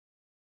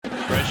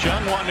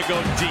Young wanting to go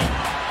deep.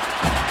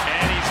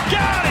 And he's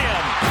got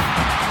him!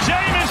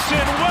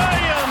 Jamison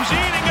Williams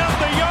eating up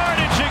the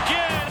yardage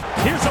again.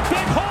 Here's a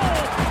big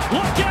hole.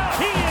 Look out,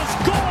 he is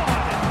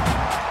gone.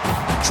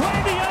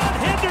 Travion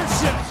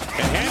Henderson.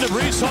 And hand to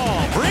Breece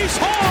Hall.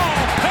 Breece Hall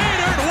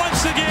painted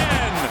once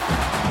again.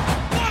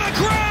 What a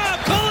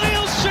grab!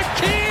 Khalil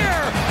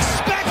Shakir!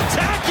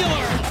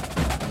 Spectacular!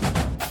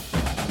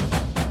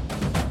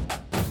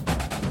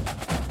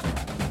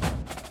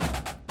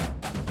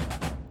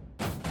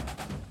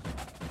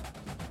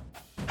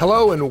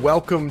 Hello and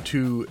welcome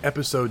to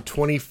episode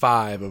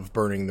 25 of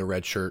Burning the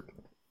Red Shirt.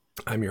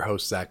 I'm your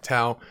host, Zach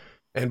Tao.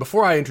 And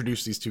before I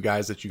introduce these two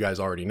guys that you guys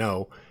already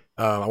know,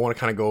 I want to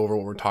kind of go over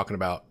what we're talking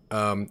about.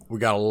 We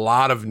got a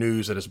lot of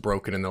news that has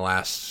broken in the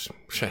last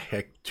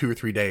 2 or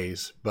 3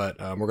 days, but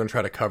we're going to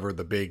try to cover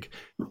the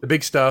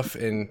big stuff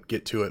and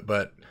get to it.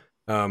 But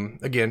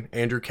again,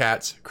 Andrew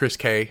Katz, Chris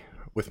K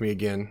with me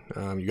again.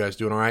 You guys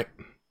doing all right?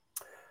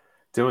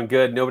 Doing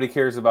good. Nobody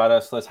cares about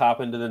us. Let's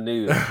hop into the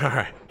news. All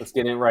right. Let's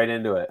get right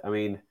into it. I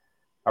mean,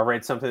 I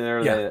read something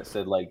there that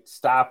said, like,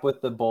 stop with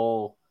the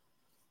bull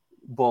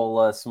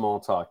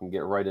small talk and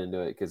get right into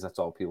it because that's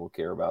all people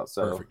care about.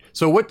 So, perfect.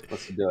 So what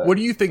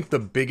do you think the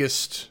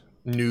biggest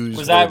news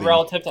was that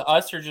relative to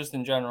us or just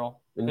in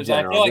general? In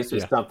general, I feel like this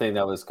was something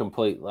that was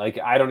complete. Like,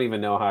 I don't even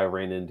know how I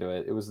ran into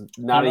it. It was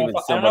not even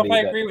somebody. I don't know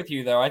if I agree with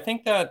you, though. I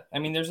think that, I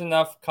mean, there's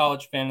enough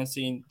college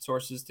fantasy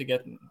sources to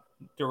get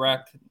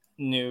direct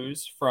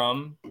news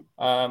from.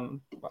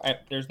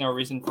 There's no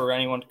reason for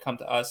anyone to come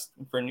to us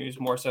for news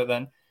more so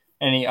than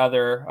any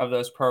other of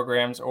those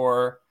programs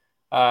or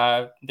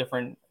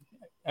different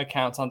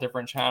accounts on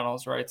different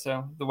channels, right?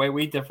 So the way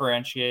we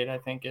differentiate, I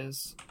think,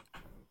 is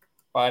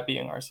by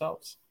being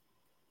ourselves.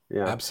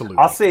 Yeah, absolutely.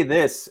 I'll say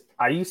this.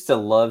 I used to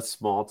love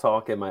small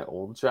talk at my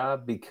old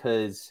job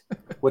because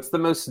what's the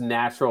most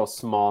natural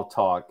small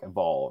talk of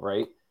all,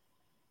 right?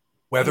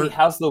 Weather. Hey,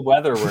 how's the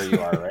weather where you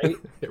are, right?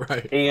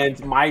 Right. And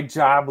my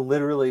job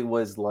literally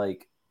was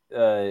like,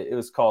 it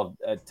was called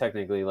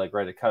technically like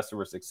a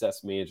customer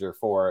success manager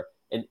for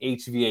an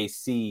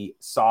HVAC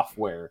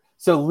software.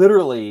 So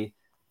literally,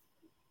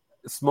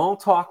 small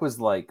talk was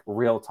like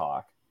real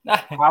talk.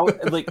 How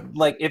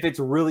like if it's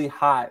really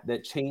hot,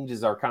 that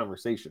changes our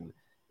conversation.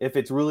 If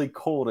it's really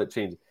cold, it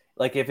changes.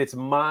 Like if it's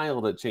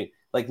mild, it changes.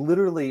 Like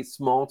literally,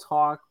 small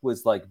talk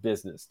was like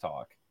business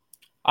talk.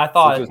 I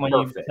thought when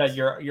you said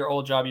your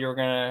old job,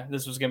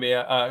 this was gonna be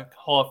a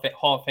Hall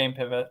of Fame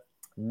pivot.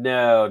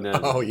 No.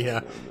 Oh yeah.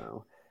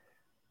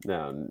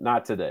 No,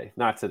 not today.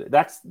 Not today.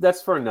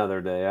 That's for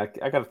another day.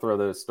 I got to throw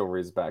those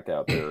stories back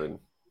out there and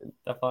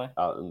definitely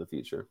out in the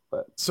future.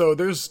 But so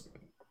there's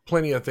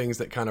plenty of things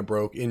that kind of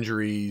broke: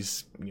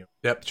 injuries,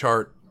 depth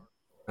chart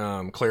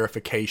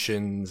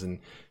clarifications, and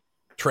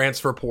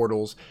transfer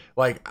portals.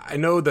 Like I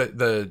know that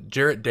the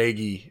Jarrett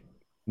Doege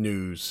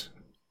news,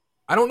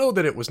 I don't know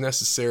that it was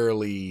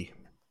necessarily,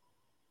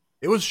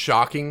 it was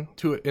shocking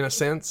to it in a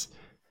sense,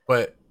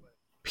 but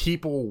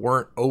people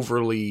weren't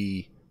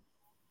overly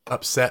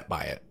upset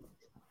by it,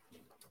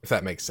 if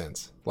that makes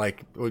sense.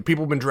 Like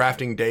people have been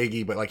drafting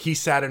Doege, but like he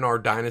sat in our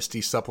dynasty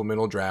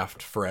supplemental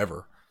draft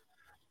forever.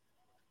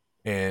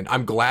 And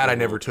I'm glad I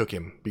never took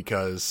him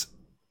because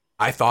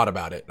I thought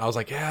about it. I was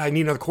like, yeah, I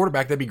need another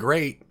quarterback. That'd be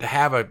great to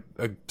have a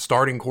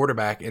starting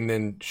quarterback. And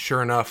then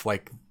sure enough,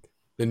 like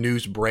the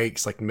news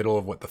breaks like middle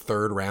of the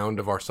third round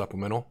of our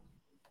supplemental.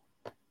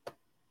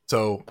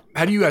 So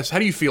how do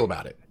you feel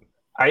about it?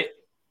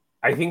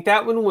 I think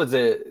that one was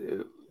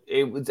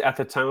it was at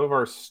the time of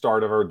our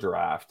start of our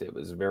draft, it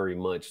was very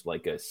much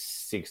like a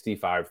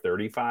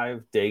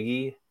 65-35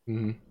 Doege.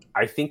 Mm-hmm.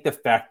 I think the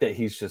fact that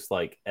he's just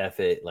like,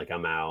 F it, like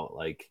I'm out,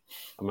 like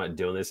I'm not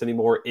doing this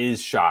anymore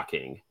is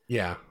shocking.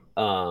 Yeah.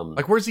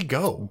 Like where's he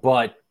go?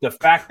 But the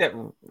fact that,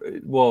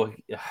 well,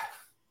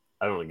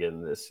 I don't want to get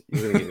into this.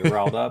 You're going to get me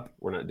riled up.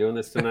 We're not doing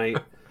this tonight.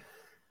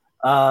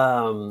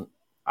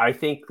 I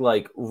think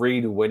like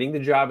Reed winning the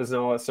job is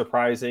not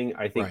surprising.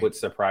 I think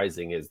what's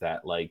surprising is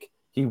that like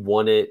he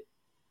won it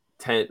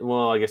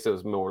I guess it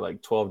was more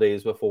like 12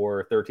 days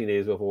before, 13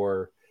 days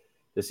before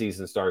the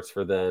season starts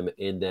for them,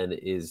 and then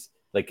is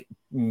like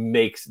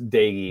makes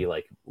Doege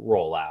like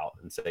roll out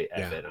and say,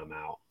 F it, I'm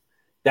out.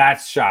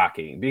 That's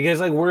shocking because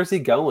like where's he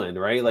going,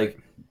 right?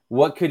 Like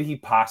what could he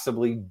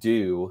possibly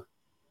do?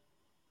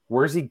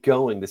 Where's he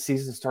going? The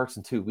season starts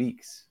in 2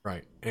 weeks.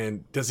 Right.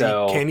 And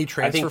can he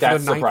transfer for the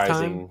ninth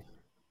surprising.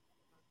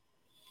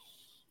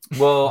 Time?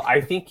 Well,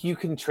 I think you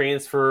can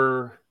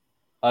transfer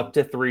up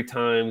to 3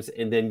 times,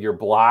 and then you're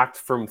blocked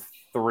from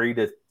 3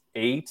 to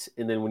 8,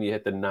 and then when you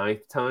hit the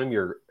 9th time,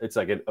 it's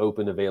like an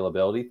open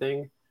availability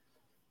thing.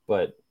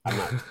 But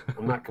I'm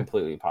not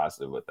completely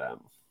positive with that.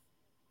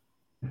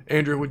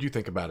 Andrew, what do you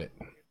think about it?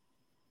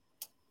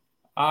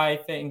 I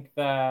think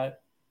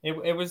that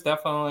it was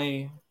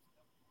definitely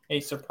a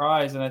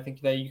surprise, and I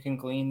think that you can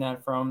glean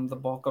that from the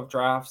bulk of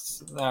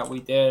drafts that we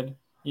did.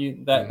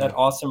 That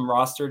awesome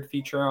rostered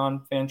feature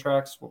on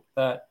Fantrax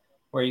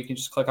where you can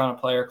just click on a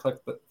player, click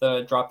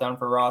the drop down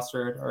for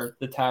rostered or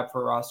the tab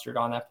for rostered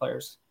on that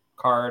player's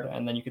card,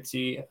 and then you could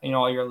see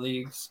all your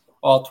leagues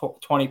all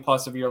 20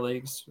 plus of your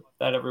leagues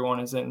that everyone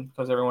is in,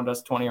 because everyone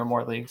does 20 or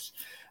more leagues,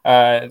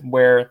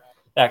 where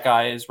that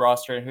guy is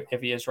rostered,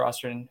 if he is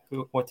rostered, and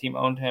what team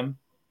owned him.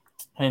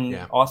 And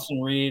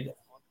Austin Reed,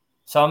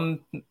 some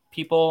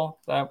people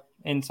that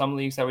in some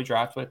leagues that we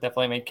draft with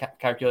definitely made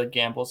calculated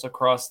gambles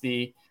across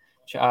the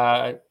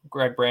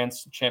Greg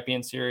Brandt's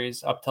Champion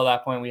Series. Up till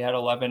that point, we had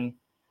 11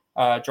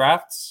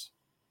 drafts.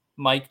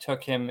 Mike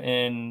took him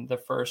in the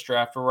first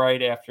draft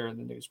right after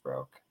the news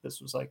broke.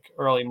 This was like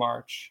early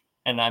March,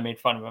 and I made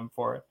fun of him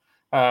for it.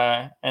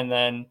 And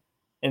then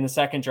in the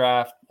second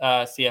draft,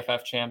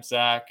 CFF champ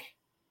Zach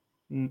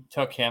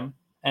took him,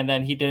 and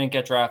then he didn't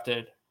get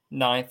drafted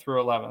 9th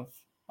through 11th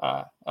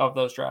of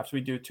those drafts.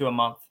 We do 2 a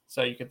month.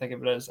 So you can think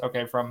of it as,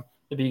 okay, from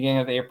the beginning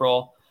of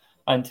April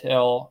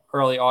until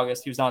early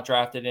August, he was not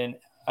drafted in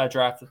a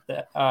draft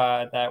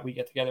that we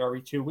get together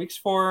every 2 weeks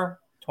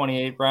for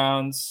 28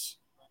 rounds,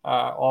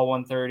 all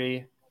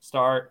 130,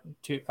 start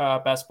to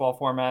best ball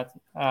format,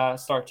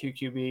 start 2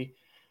 QB.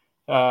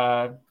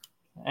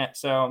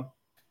 So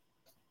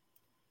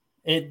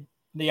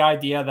the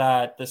idea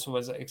that this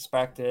was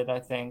expected,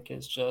 I think,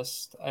 is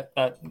just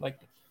that like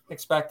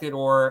expected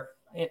or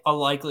a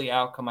likely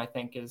outcome, I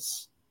think,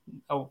 is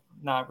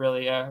not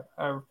really a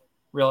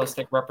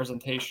realistic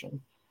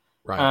representation.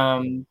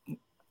 Right.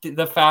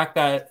 The fact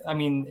that, I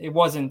mean, it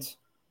wasn't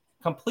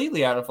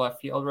completely out of left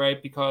field,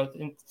 right? Because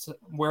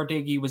where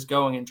Diggy was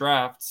going in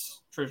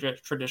drafts,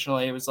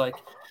 traditionally, it was like,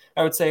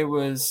 I would say it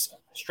was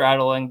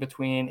straddling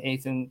between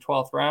 8th and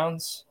 12th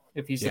rounds.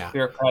 If he's a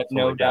clear cut,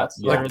 no doubt.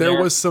 Like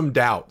there was some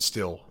doubt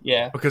still.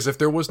 Yeah. Because if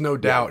there was no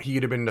doubt,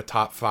 he'd have been the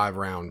top 5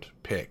 round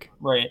pick.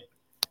 Right.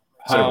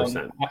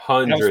 100%.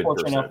 100%. I was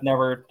fortunate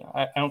enough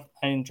I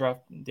didn't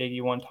draft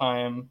Diggy one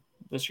time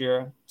this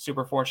year.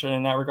 Super fortunate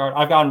in that regard.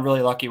 I've gotten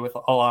really lucky with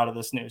a lot of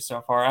this news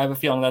so far. I have a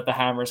feeling that the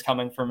hammer is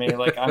coming for me.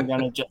 Like I'm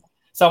gonna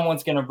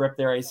someone's gonna rip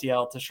their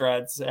ACL to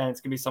shreds, and it's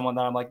gonna be someone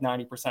that I'm like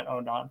 90%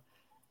 owned on.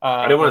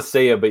 I don't want to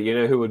say it, but you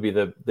know who would be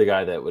the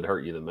guy that would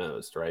hurt you the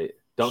most, right?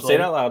 Don't say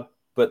it out loud,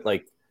 but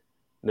like,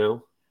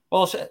 no.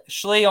 Well,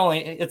 Schley only.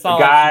 It's not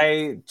a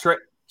guy.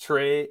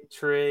 Trey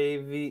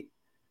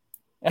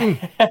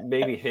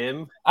maybe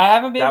him. I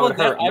haven't been able to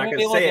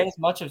get as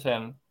much of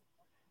him.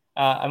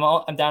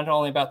 I'm down to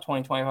only about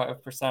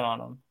 20-25%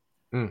 on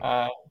him.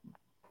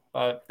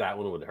 But that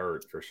one would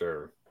hurt for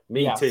sure.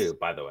 Me too,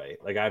 by the way.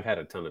 Like I've had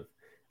a ton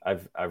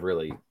of I've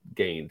really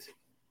gained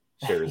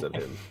shares of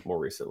him more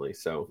recently.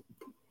 So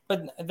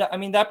but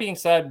that being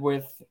said,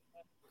 with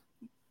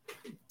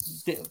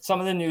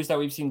some of the news that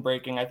we've seen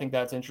breaking, I think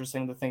that's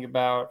interesting to think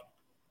about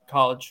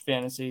college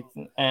fantasy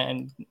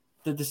and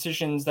the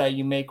decisions that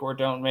you make or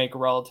don't make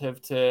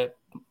relative to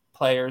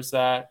players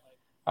that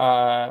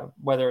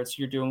whether it's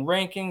you're doing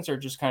rankings or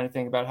just kind of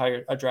think about how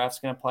a draft's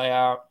going to play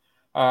out.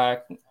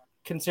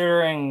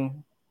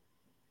 Considering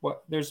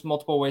there's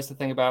multiple ways to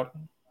think about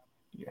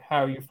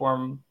how you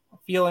form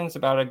feelings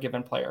about a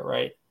given player,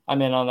 right?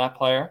 I'm in on that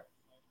player.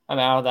 I'm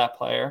out of that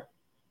player.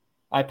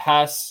 I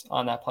pass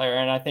on that player.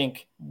 And I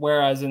think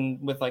whereas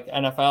with like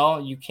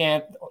NFL, you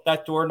can't,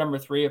 that door number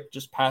 3 of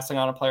just passing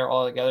on a player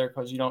altogether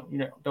because you don't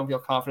feel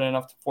confident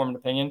enough to form an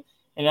opinion.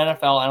 In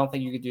NFL, I don't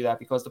think you could do that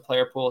because the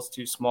player pool is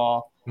too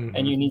small,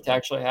 and you need to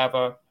actually have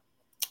a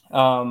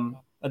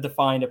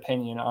defined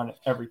opinion on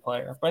every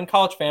player. But in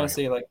college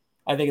fantasy, like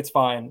I think it's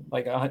fine.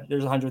 Like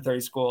there's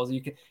 130 schools.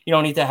 You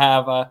don't need to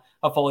have a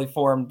fully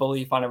formed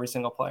belief on every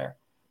single player.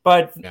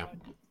 But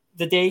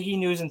the Daigie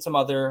news and some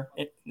other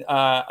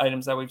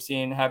items that we've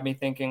seen have me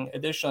thinking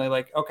additionally,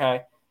 like,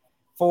 okay,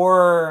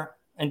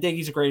 and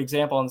Daigie's a great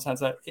example in the sense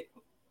that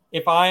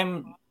if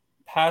I'm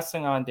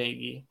passing on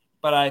Daigie,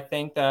 but I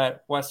think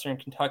that Western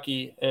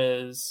Kentucky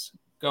is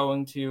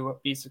going to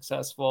be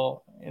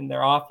successful in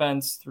their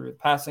offense through the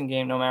passing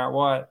game, no matter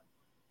what,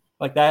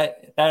 like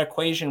that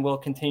equation will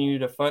continue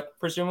to foot,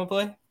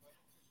 presumably.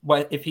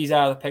 What if he's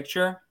out of the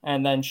picture?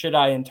 And then should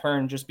I in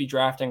turn just be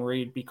drafting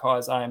Reed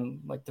because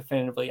I'm like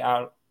definitively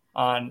out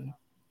on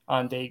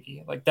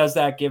Daigie? Like, does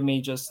that give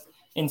me just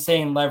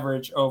insane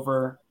leverage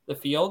over the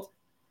field?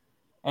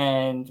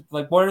 And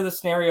like, what are the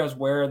scenarios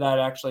where that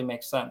actually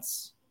makes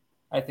sense?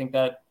 I think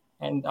that,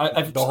 and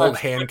I've the whole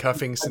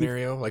handcuffing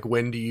scenario. Like,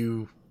 when do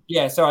you?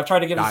 Yeah, so I've tried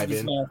to give this a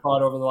decent amount of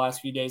thought over the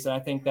last few days, and I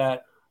think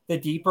that the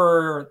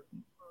deeper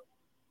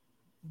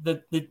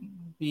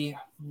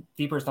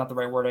is not the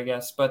right word, I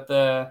guess,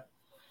 but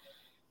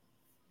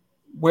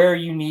where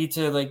you need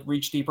to like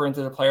reach deeper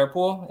into the player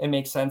pool, it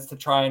makes sense to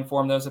try and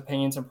form those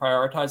opinions and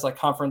prioritize like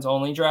conference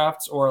only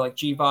drafts or like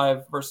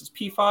G5 versus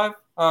P5,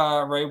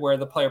 right, where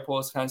the player pool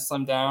is kind of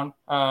slimmed down,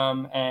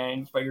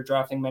 but you're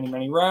drafting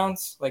many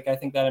rounds. Like I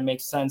think that it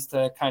makes sense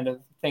to kind of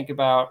think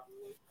about,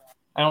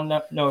 I don't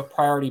know if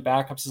priority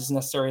backups is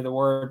necessarily the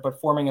word,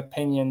 but forming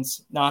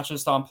opinions not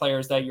just on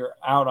players that you're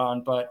out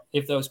on, but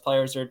if those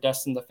players are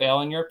destined to fail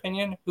in your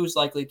opinion, who's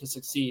likely to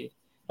succeed,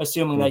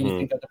 assuming that you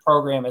think that the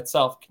program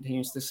itself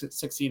continues to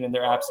succeed in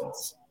their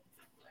absence.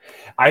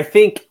 I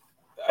think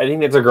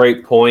that's a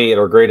great point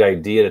or a great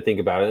idea to think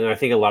about it. And I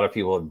think a lot of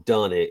people have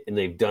done it, and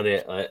they've done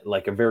it at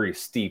like a very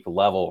steep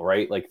level,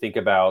 right? Like think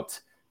about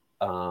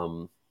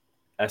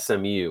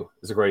SMU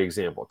is a great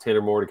example.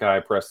 Tanner Mordecai,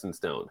 Preston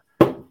Stone.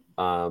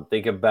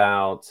 Think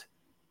about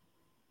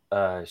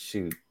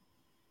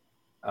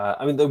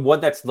I mean, the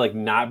one that's like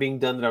not being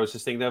done that I was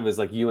just thinking of is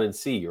like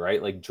UNC,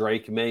 right? Like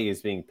Drake May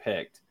is being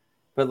picked,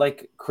 but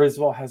like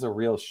Criswell has a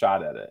real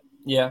shot at it.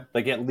 Yeah.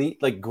 Like at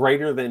least like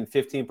greater than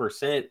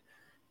 15%.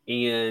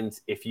 And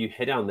if you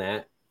hit on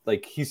that,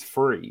 like he's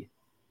free.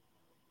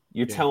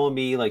 You're telling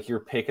me like you're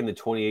picking the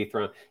 28th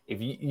round. If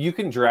you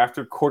can draft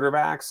your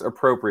quarterbacks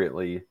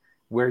appropriately,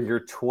 where your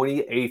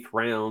 28th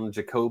round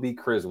Jacoby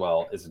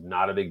Criswell is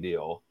not a big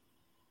deal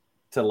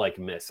to like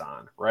miss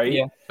on, right?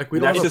 Yeah. Like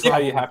that's just how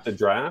you have to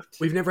draft.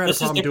 We've never had a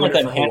problem doing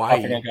it for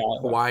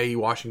Hawaii,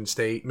 Washington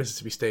State,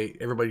 Mississippi State.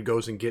 Everybody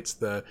goes and gets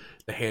the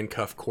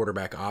handcuff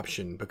quarterback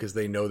option because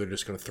they know they're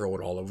just going to throw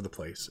it all over the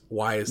place.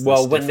 Why is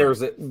this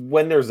different?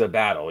 when there's a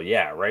battle,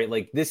 yeah, right?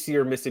 Like this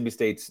year, Mississippi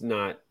State's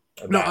not.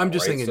 I'm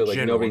just saying in like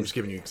general. I'm just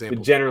giving you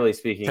examples. Generally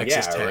speaking,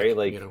 Texas Tech, right?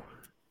 Like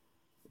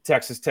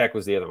Texas Tech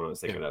was the other one I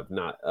was thinking of,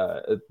 not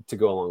to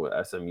go along with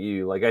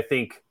SMU. Like I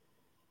think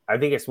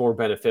it's more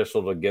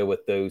beneficial to go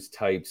with those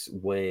types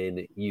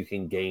when you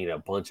can gain a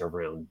bunch of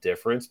round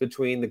difference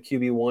between the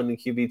QB1 and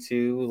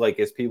QB2, like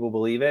as people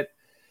believe it.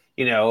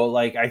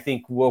 Like I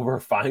think what we're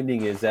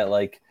finding is that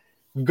like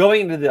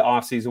going into the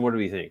offseason, what do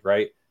we think,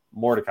 right?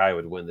 Mordecai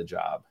would win the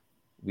job.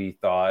 We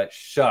thought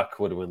Shuck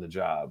would win the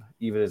job,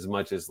 even as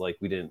much as like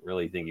we didn't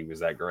really think he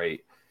was that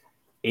great.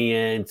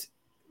 And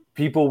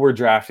people were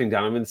drafting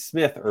Donovan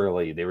Smith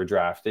early. They were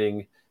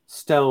drafting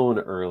Stone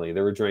early. They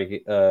were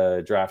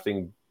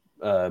drafting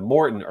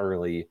Morton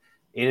early,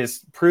 and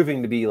it's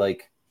proving to be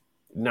like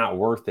not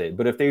worth it.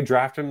 But if they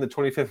draft him in the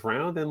 25th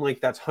round, then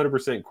like that's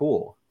 100%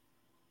 cool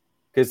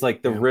because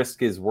like the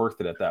risk is worth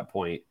it at that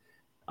point.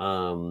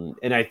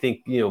 And I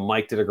think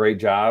Mike did a great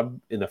job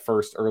in the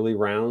first early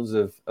rounds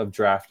of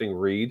drafting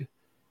Reed,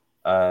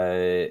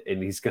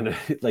 and he's gonna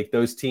like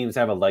those teams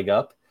have a leg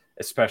up,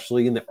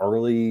 especially in the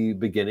early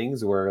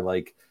beginnings where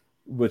like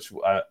which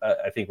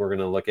I think we're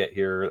gonna look at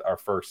here our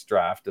first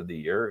draft of the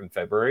year in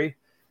February.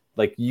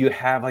 Like you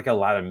have like a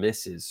lot of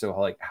misses. So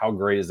like how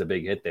great is a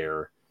big hit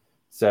there?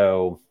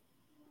 So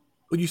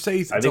would you say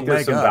I think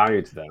there's some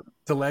value to them.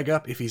 It's a leg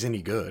up if he's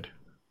any good.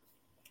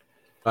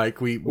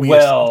 Like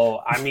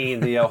I mean,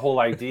 the whole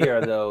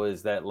idea though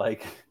is that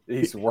like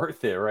he's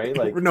worth it, right?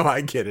 Like no,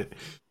 I get it.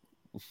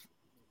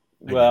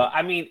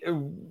 I mean,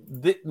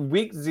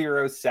 week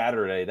 0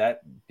 Saturday,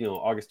 that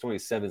August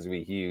 27th is gonna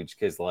be huge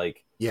because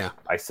like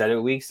I said it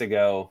weeks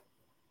ago.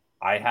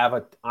 I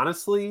have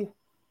honestly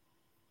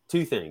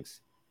 2 things.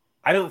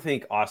 I don't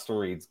think Austin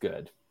Reed's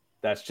good.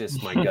 That's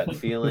just my gut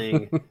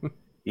feeling.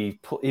 He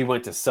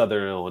went to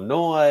Southern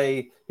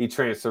Illinois. He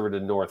transferred to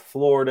North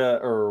Florida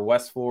or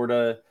West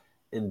Florida,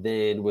 and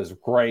then was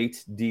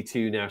great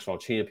D2 national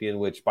champion.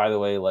 Which, by the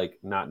way, like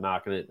not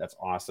knocking it, that's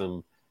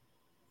awesome.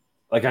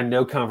 Like I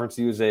know Conference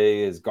USA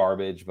is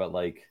garbage, but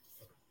like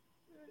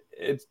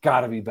it's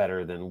got to be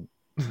better than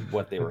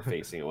what they were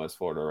facing at West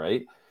Florida,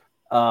 right?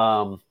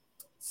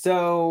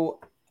 So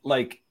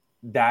like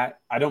that,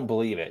 I don't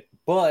believe it.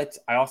 But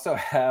I also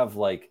have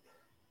like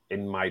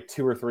in my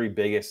 2 or 3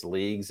 biggest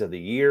leagues of the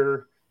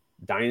year,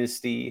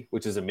 Dynasty,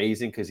 which is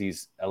amazing because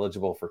he's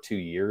eligible for 2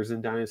 years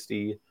in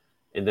Dynasty.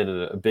 And then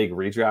a big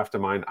redraft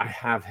of mine, I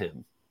have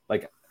him.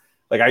 Like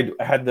I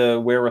had the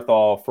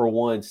wherewithal for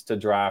once to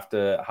draft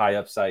a high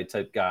upside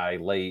type guy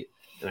late,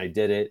 and I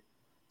did it.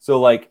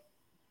 So like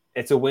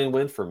it's a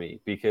win-win for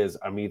me because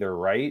I'm either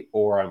right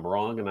or I'm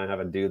wrong, and I have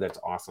a dude that's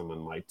awesome on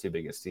my 2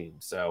 biggest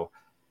teams. So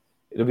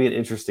it'll be an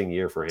interesting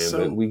year for him,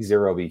 but week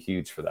 0 will be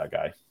huge for that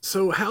guy.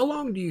 So how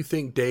long do you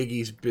think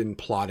Daigie's been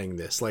plotting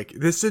this? Like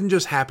this didn't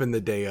just happen the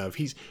day of.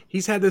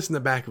 He's had this in the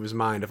back of his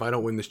mind. If I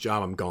don't win this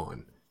job, I'm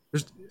gone.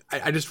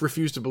 I just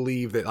refuse to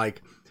believe that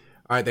like,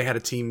 all right, they had a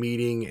team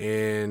meeting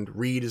and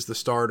Reed is the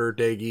starter.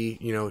 Daigie,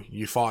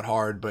 you fought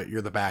hard, but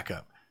you're the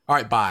backup. All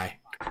right, bye.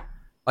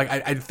 Like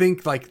I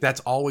think like that's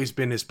always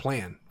been his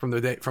plan from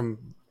the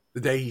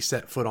day he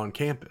set foot on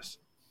campus.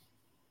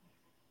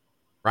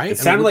 Right? It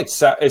sounded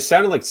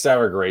like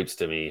sour grapes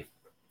to me.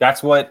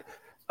 That's what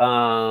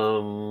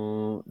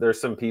there's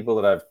some people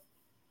that I've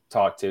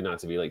talked to, not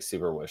to be like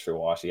super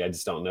wishy-washy. I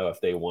just don't know if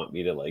they want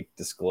me to like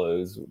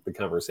disclose the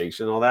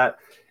conversation and all that.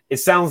 It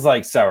sounds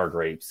like sour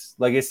grapes.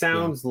 Like it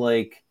sounds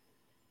like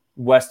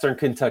Western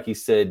Kentucky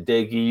said,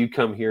 Daigie, you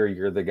come here,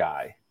 you're the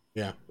guy.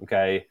 Yeah.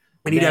 Okay.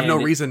 And he'd have no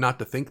reason not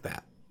to think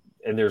that.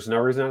 And there's no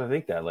reason not to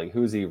think that. Like,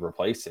 who's he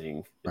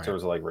replacing in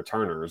terms of like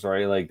returners,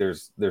 right? Like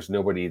there's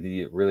nobody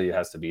that really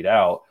has to beat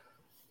out.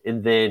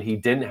 And then he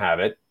didn't have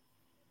it.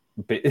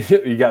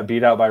 He got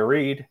beat out by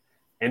Reed.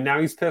 And now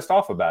he's pissed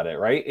off about it,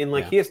 right? And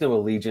like he has no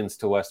allegiance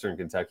to Western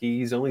Kentucky.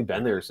 He's only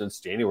been there since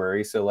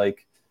January. So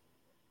like,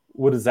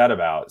 what is that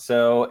about?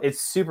 So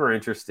it's super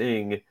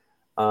interesting.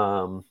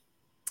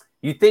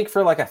 You'd think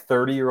for like a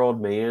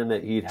 30-year-old man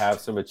that he'd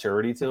have some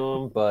maturity to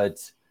him, but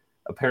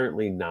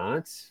apparently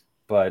not.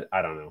 But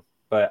I don't know.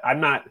 But I'm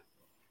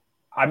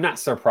not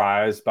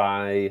surprised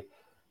by.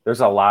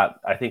 There's a lot.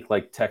 I think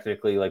like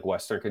technically like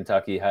Western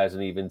Kentucky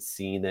hasn't even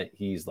seen that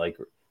he's like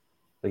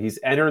Like he's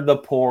entered the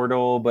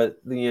portal, but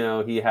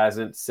he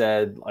hasn't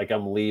said like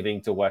I'm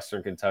leaving to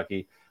Western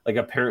Kentucky. Like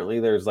apparently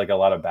there's like a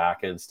lot of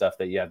back end stuff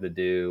that you have to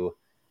do.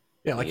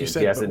 Yeah, like you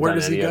said, but where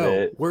does he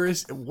go?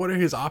 What are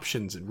his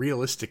options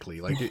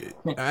realistically? Like,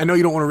 I know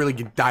you don't want to really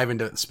dive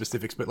into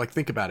specifics, but like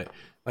think about it.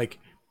 Like,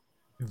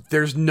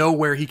 there's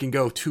nowhere he can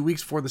go 2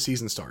 weeks before the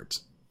season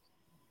starts,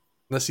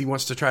 unless he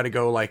wants to try to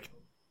go like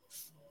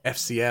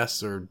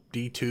FCS or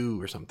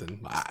D2 or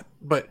something.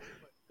 But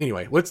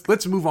anyway,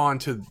 let's move on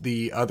to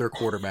the other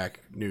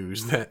quarterback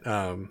news that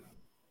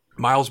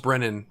Miles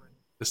Brennan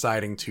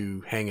deciding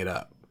to hang it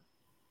up.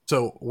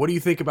 So, what do you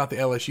think about the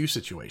LSU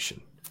situation?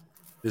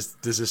 Does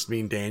this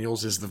mean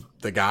Daniels is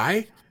the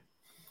guy?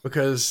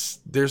 Because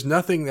there's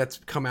nothing that's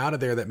come out of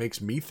there that makes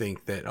me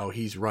think that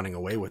he's running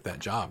away with that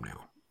job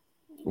now.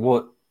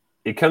 Well,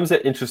 it comes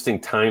at interesting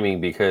timing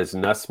because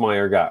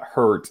Nussmeier got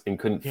hurt and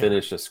couldn't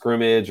finish a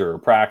scrimmage or a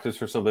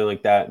practice or something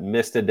like that,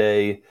 missed a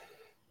day,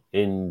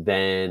 and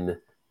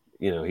then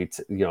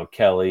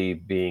Kelly,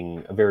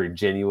 being a very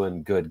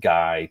genuine good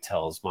guy,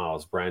 tells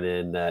Miles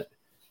Brennan that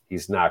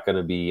he's not going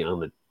to be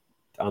on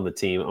the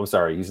team. I'm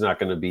sorry, he's not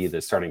going to be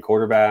the starting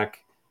quarterback.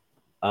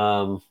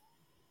 Jaden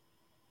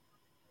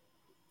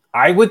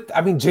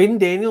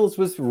Daniels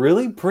was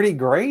really pretty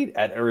great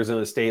at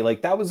Arizona State.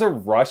 Like that was a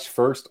rush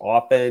first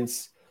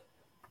offense,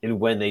 and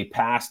when they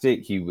passed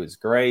it, he was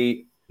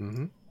great.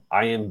 Mm-hmm.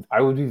 I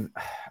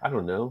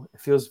don't know.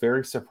 It feels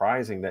very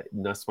surprising that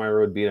Nussmeier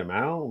would beat him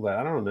out, but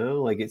I don't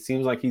know. Like it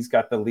seems like he's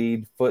got the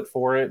lead foot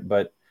for it,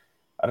 but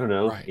I don't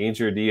know. Right.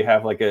 Andrew, do you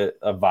have like a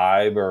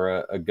vibe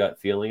or a gut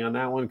feeling on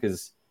that one?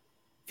 Because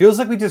it feels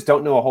like we just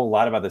don't know a whole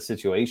lot about the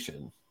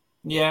situation.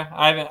 Yeah,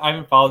 I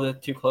haven't followed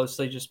it too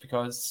closely just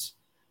because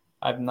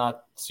I'm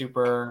not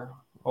super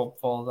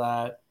hopeful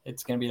that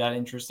it's going to be that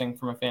interesting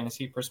from a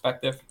fantasy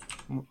perspective.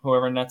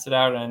 Whoever nets it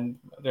out, and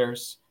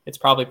it's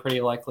probably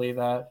pretty likely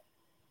that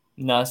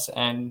Nuss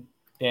and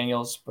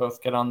Daniels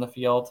both get on the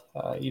field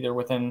either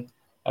within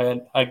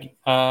a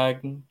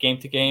game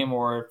to game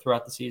or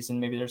throughout the season.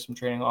 Maybe there's some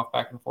trading off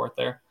back and forth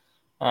there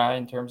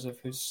in terms of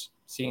who's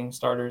seeing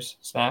starters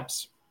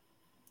snaps.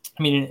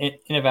 I mean,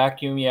 in a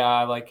vacuum, yeah,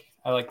 I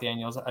like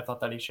Daniels. I thought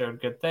that he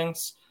showed good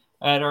things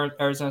at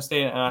Arizona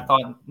State, and I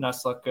thought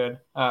Nuss looked good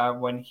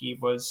when he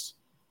was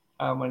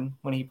when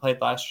he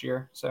played last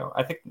year. So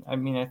I think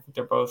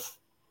they're both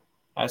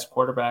as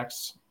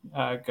quarterbacks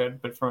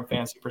good, but from a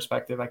fantasy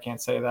perspective, I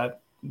can't say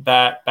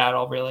that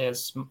battle really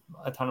has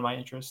a ton of my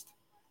interest.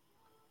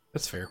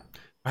 That's fair.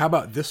 How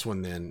about this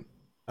one then?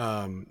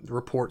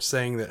 Reports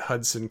saying that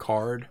Hudson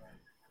Card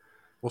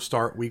will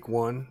start week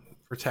 1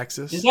 for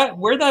Texas. Is that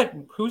where'd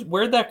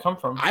that come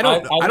from? I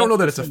don't know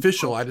that it's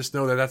official. I just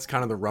know that that's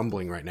kind of the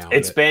rumbling right now.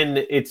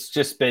 It's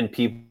just been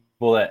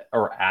people that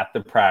are at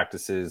the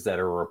practices that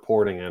are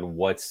reporting on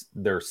what's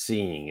they're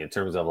seeing in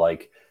terms of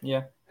like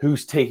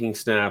who's taking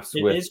snaps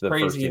with the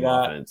first team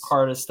offense. It is crazy that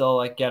Card is still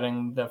like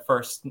getting the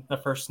first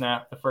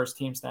snap, the first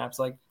team snaps.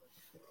 Like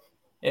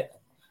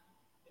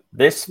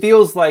this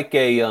feels like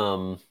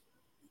a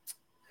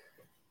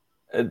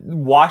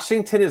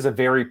Washington is a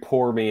very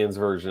poor man's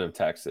version of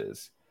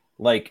Texas.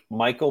 Like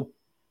Michael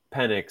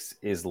Penix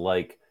is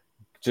like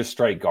just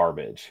straight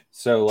garbage.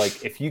 So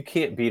like if you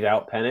can't beat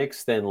out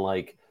Penix, then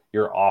like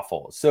you're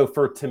awful. So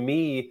to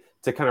me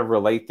to kind of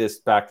relate this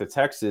back to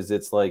Texas,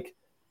 it's like,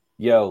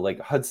 like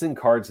Hudson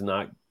Card's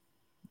not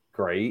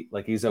great.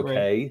 Like he's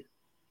okay.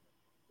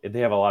 Right.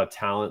 They have a lot of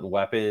talent and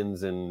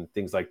weapons and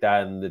things like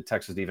that, and the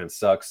Texas defense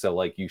sucks. So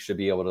like you should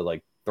be able to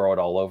like throw it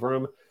all over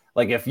him.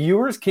 Like if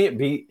Ewers can't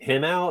beat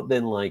him out,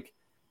 then like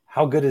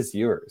how good is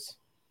Ewers?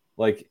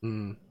 Like.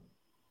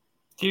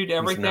 Dude,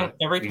 every time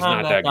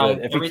that guy,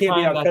 if he can't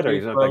be out cutter,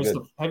 he's not that good.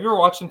 Have you ever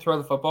watched him throw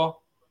the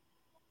football?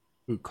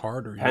 Who,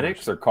 Card or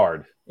Penix or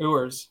Card?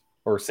 Ewers.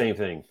 Or same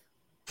thing.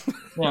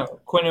 Yeah,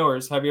 Quinn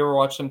Ewers. Have you ever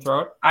watched him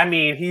throw it? I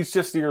mean, he's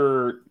just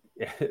your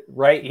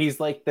right. He's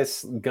like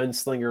this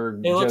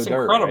gunslinger. It looks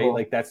Joe incredible. Dirt, right?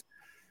 Like that's.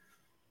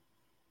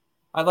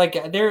 I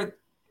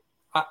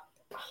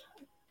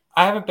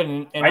haven't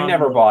been. I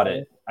never bought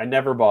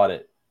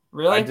it.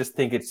 Really? I just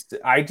think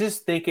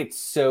it's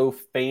so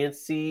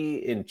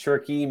fancy and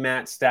tricky,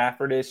 Matt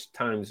Staffordish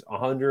times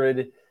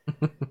 100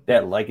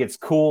 that like it's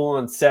cool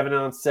on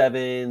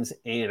 7-on-7s,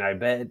 and I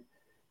bet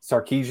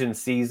Sarkisian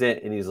sees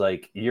it and he's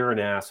like, "You're an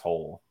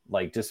asshole."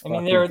 Like just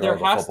there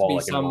has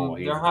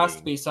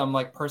to be some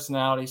like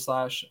personality /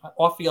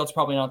 off field's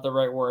probably not the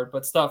right word,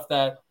 but stuff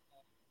that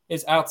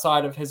is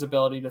outside of his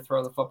ability to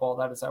throw the football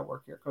that is at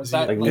work here. Is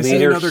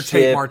he another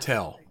Tate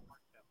Martell?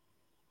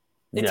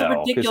 It's a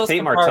ridiculous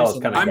Tate Martell's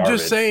kind of I'm garbage.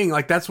 just saying,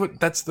 like that's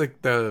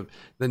the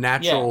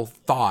natural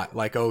thought.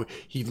 Like,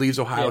 he leaves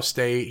Ohio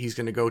State, he's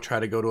going to go try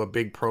to go to a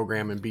big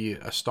program and be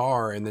a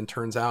star, and then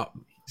turns out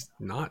he's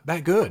not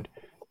that good.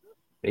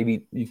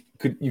 Maybe you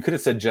could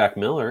have said Jack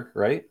Miller,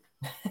 right?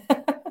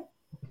 Could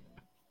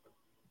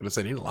have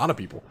said a lot of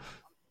people.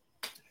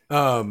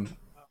 I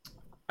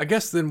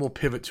guess then we'll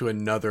pivot to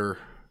another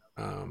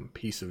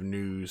piece of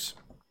news.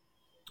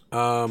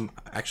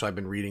 Actually, I've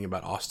been reading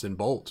about Austin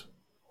Bolt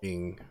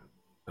being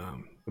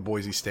the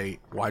Boise State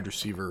wide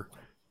receiver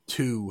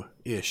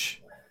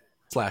 2-ish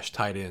 /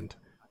 tight end.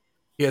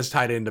 He has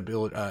tight end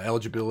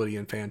eligibility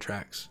in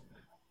Fantrax.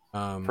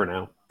 For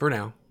now.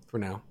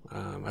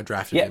 I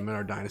drafted him in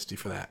our dynasty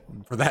for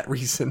that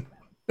reason.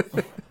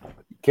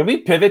 Can we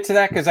pivot to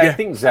that? Because I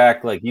think,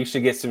 Zach, like, you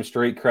should get some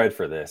street cred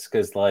for this.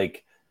 Because,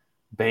 like,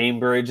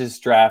 Bainbridge is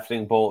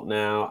drafting Bolt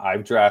now.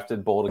 I've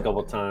drafted Bolt a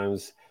couple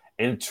times.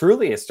 And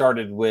truly, it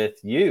started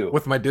with you.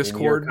 With my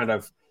Discord. Kind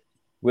of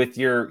with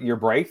your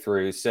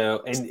breakthrough.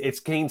 So, and it's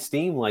gained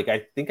steam. Like,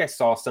 I think I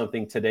saw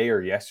something today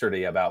or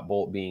yesterday about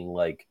Bolt being,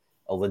 like,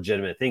 a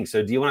legitimate thing.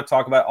 So do you want to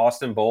talk about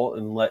Austin Bolt,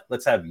 and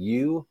let's have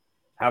you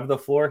have the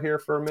floor here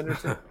for a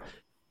minute or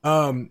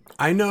two?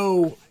 I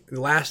know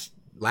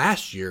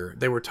last year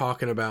they were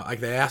talking about, like,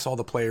 they asked all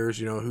the players,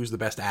 who's the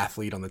best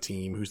athlete on the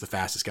team, who's the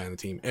fastest guy on the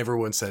team.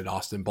 Everyone said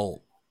Austin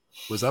Bolt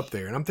was up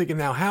there. And I'm thinking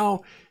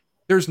now,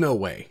 there's no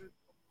way.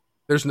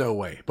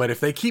 But if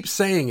they keep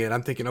saying it,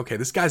 I'm thinking, okay,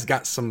 this guy's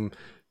got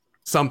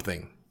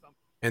something.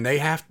 And they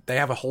have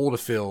a hole to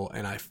fill,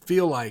 and I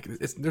feel like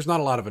there's not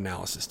a lot of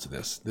analysis to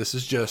this. This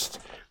is just,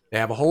 they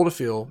have a hole to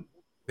fill.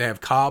 They have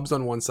Cobbs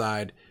on one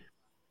side.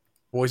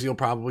 Boise will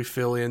probably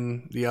fill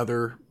in the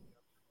other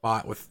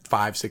spot with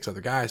 5-6 other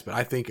guys. But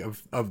I think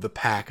of the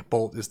pack,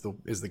 Bolt is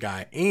the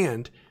guy.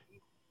 And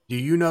do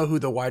you know who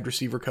the wide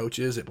receiver coach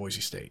is at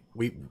Boise State?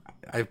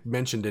 I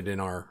mentioned it in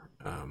our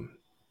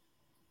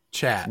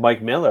chat.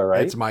 Mike Miller,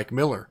 right? It's Mike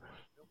Miller.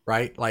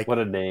 Right, like, what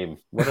a name!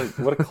 What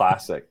a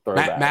classic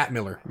throwback. Matt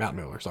Miller.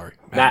 Sorry,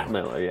 Matt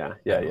Miller.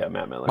 Yeah.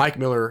 Matt Miller. Mike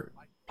Miller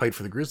played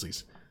for the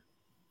Grizzlies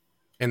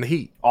and the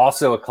Heat.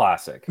 Also a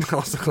classic.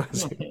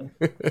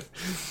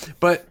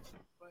 But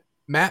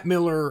Matt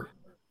Miller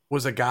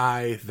was a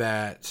guy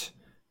that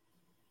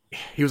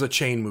he was a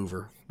chain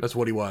mover. That's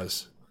what he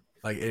was.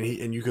 Like,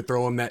 and you could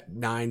throw him that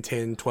 9,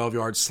 10,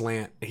 12-yard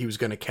slant. He was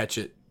going to catch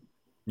it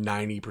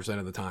 90%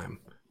 of the time.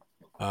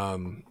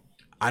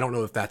 I don't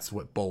know if that's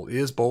what Bolt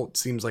is. Bolt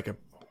seems like a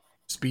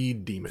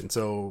speed demon.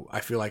 So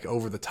I feel like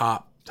over the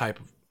top type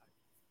of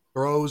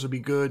throws would be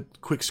good.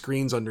 Quick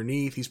screens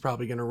underneath, he's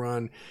probably going to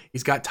run.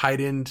 He's got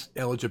tight end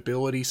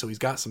eligibility, so he's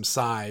got some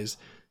size.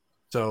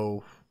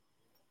 So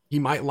he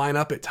might line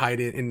up at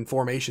tight end in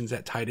formations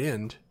at tight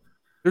end.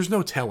 There's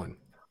no telling.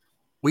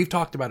 We've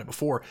talked about it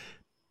before.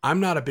 I'm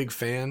not a big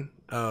fan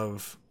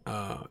of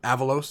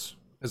Avalos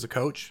as a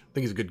coach. I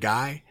think he's a good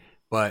guy,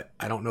 but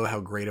I don't know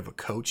how great of a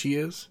coach he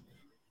is.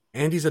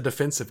 And he's a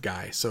defensive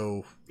guy,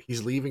 so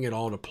he's leaving it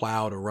all to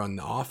Plow to run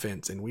the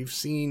offense, and we've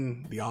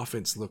seen the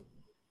offense look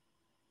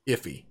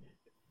iffy.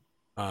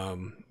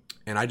 And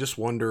I just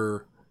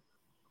wonder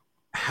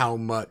how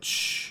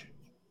much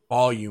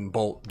volume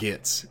Bolt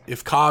gets.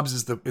 If Cobbs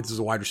is the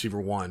wide receiver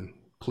 1,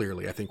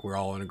 clearly, I think we're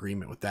all in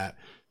agreement with that.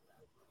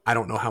 I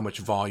don't know how much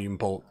volume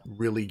Bolt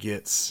really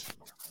gets.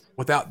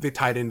 Without the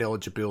tight end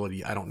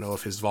eligibility, I don't know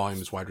if his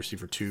volume as wide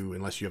receiver 2,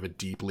 unless you have a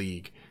deep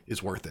league,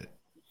 is worth it.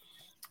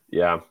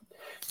 Yeah.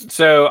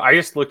 So I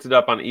just looked it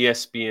up on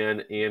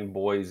ESPN and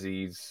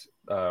Boise's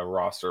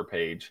roster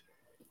page.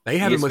 They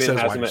have him listed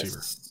as wide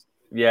receiver.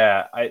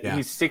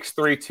 He's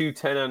 6'3",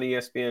 210 on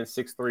ESPN,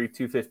 6'3",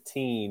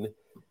 215.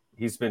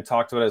 He's been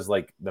talked about as,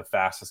 like, the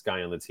fastest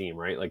guy on the team,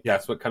 right? Like,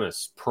 that's what kind of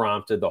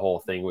prompted the whole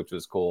thing, which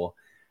was cool.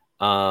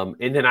 And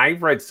then I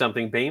read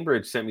something.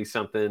 Bainbridge sent me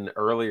something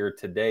earlier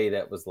today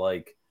that was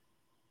like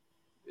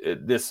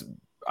this.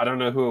 I don't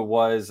know who it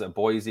was. A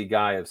Boise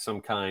guy of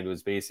some kind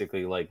was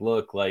basically like,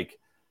 look, like,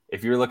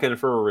 if you're looking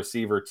for a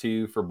receiver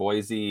 2 for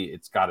Boise,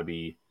 it's got to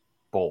be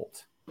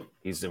Bolt.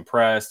 He's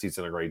impressed. He's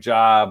done a great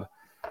job.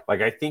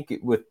 Like, I think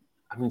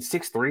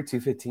 6'3",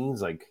 215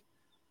 is like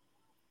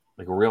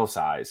real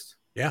sized.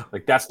 Yeah.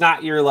 Like, that's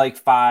not your,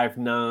 like,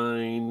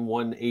 5'9",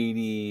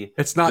 180.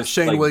 It's not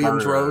Shane, like,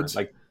 Williams burner. Rhodes.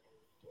 Like,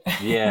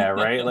 yeah,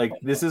 right? Like,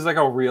 this is like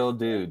a real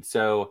dude.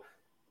 So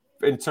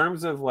in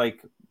terms of,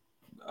 like,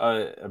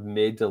 a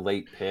mid to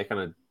late pick on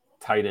a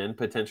tight end,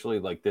 potentially,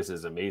 like, this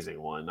is an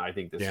amazing one. I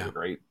think this is a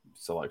great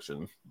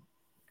selection.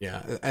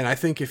 Yeah, and I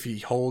think if he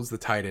holds the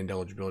tight end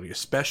eligibility,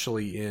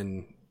 especially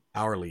in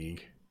our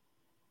league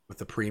with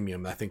the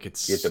premium, I think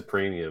it's the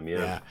premium.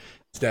 Yeah,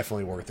 it's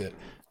definitely worth it.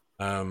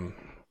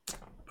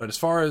 But as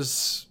far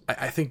as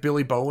I think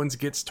Billy Bowens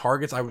gets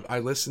targets, I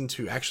listened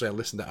to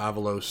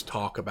Avalos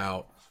talk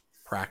about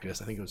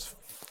practice. I think it was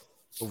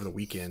over the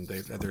weekend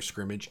at their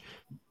scrimmage,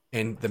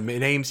 and the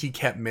names he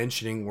kept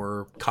mentioning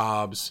were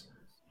Cobbs,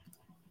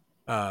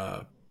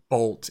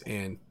 Bolt,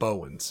 and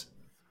Bowens.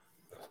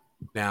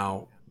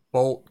 Now,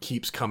 Bolt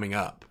keeps coming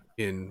up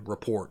in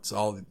reports.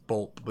 All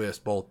Bolt this,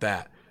 Bolt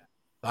that.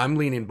 I'm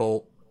leaning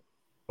Bolt.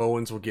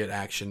 Bowens will get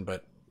action,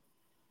 but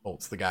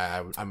Bolt's the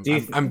guy.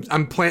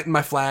 I'm planting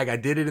my flag. I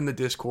did it in the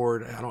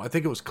Discord. I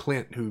think it was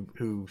Clint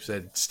who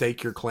said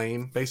stake your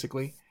claim,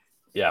 basically.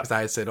 Yeah. Because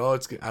I had said,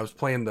 I was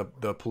playing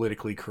the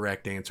politically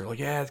correct answer. Like,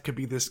 yeah, it could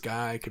be this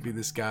guy. It could be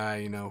this guy.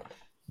 And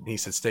he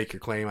said stake your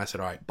claim. I said,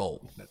 all right,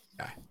 Bolt. That's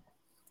the guy.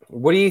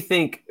 What do you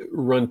think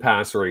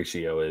run-pass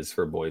ratio is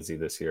for Boise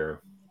this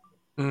year?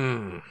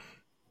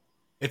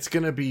 It's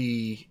going to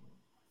be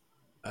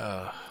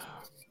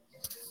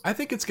I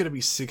think it's going to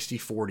be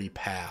 60-40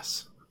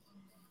 pass.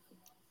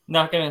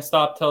 Not going to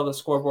stop till the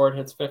scoreboard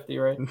hits 50,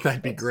 right?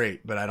 That'd be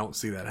great, but I don't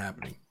see that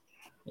happening.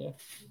 Yeah.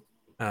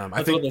 I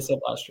That's think what they said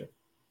last year.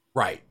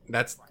 right.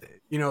 That's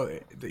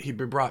he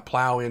brought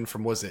Plow in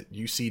from was it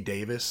UC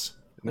Davis?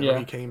 Isn't that where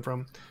he came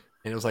from?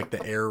 And it was like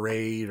the air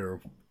raid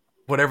or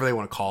whatever they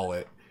want to call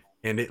it,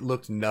 and it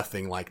looked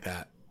nothing like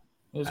that.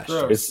 It was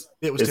gross.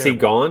 It was is he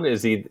gone?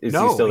 Is he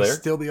still there? He's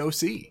still the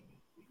OC.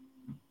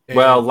 And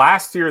well,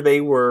 last year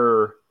they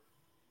were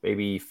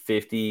maybe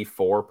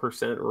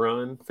 54%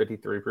 run,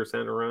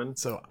 53% run.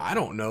 So I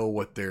don't know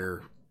what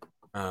they're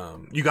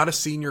you got a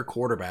senior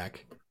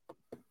quarterback.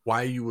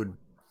 Why you would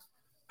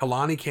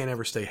Kalani can't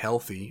ever stay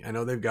healthy. I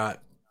know they've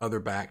got other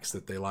backs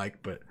that they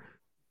like, but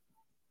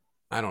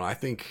I don't know. I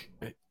think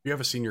if you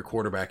have a senior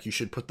quarterback, you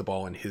should put the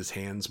ball in his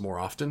hands more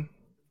often.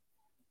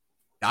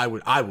 I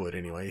would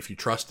anyway, if you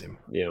trust him.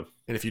 Yeah.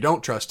 And if you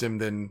don't trust him,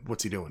 then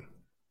what's he doing?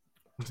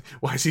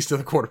 Why is he still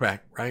the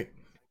quarterback, right?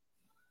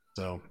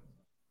 So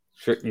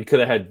sure, you could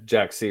have had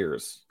Jack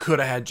Sears. Could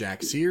have had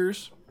Jack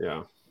Sears.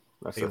 Yeah.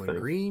 That's the Jalen thing.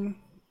 Green.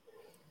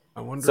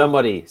 I wonder.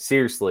 Somebody,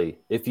 seriously,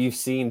 if you've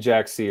seen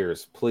Jack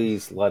Sears,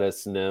 please let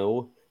us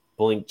know.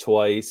 Blink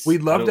twice.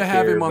 We'd love to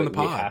have him on the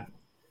pod.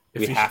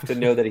 We have to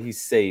know that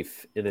he's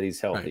safe and that he's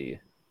healthy.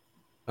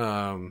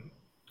 Right.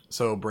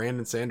 So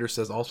Brandon Sanders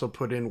says also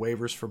put in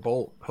waivers for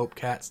Bolt. Hope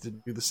Cats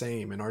didn't do the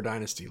same in our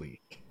Dynasty League.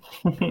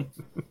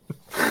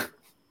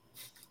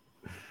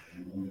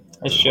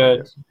 I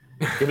should.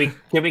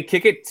 Can we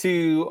kick it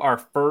to our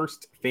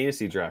first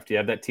fantasy draft? Do you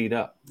have that teed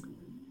up?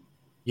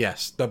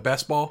 Yes, the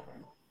best ball.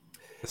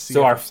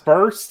 So our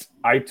first,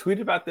 I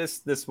tweeted about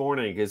this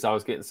morning because I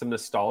was getting some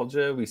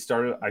nostalgia.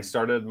 I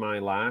started my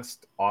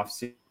last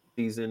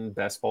off-season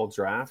best ball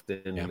draft,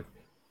 and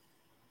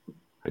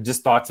I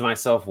just thought to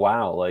myself,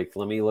 wow, like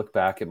let me look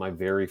back at my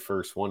very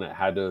first one. It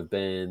had to have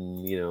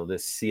been,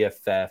 this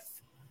CFF.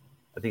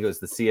 I think it was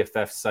the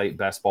CFF site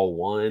Best Ball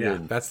 1. Yeah,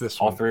 and that's this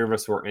all one. three of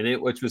us were in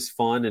it, which was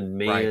fun. And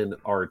man,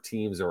 our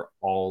teams are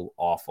all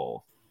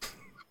awful.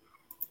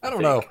 I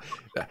don't know.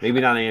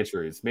 Maybe not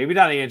Andrews.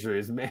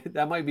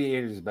 That might be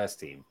Andrews' best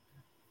team.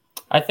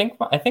 I think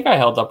I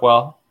held up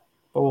well,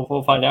 but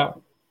we'll find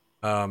out.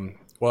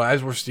 Well,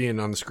 as we're seeing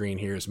on the screen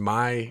here is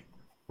we're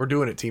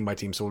doing it team by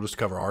team, so we'll just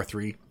cover our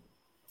three.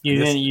 You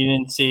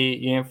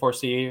didn't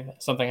foresee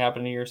something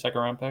happening to your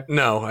second round pick?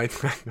 No, I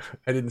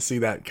didn't see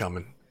that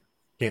coming.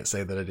 Can't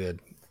say that I did.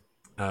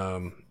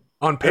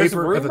 On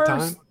paper at the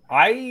time,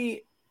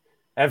 I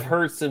have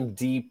heard some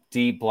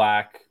deep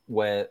black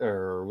web,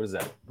 or what is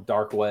that?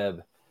 Dark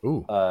web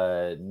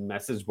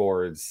message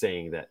boards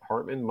saying that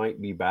Hartman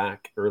might be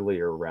back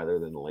earlier rather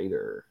than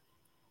later.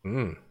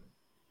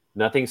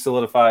 Nothing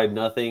solidified,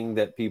 nothing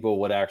that people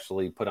would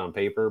actually put on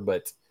paper,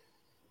 but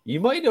you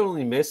might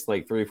only miss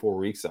like 3 or 4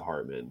 weeks at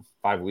Hartman,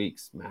 5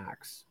 weeks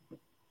max.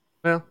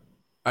 Well,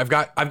 I've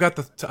got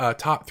the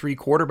top 3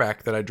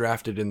 quarterback that I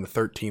drafted in the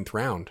 13th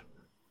round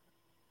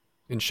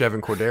in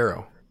Chevin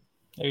Cordero.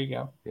 There you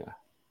go. Yeah.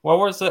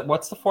 What's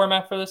the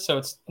format for this? So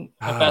it's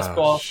a best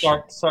ball,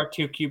 start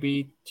 2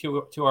 QB,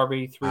 2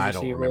 RB, 3 I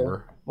receiver, don't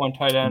remember. 1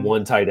 tight end.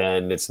 1 tight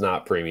end. It's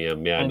not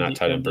premium. Yeah, not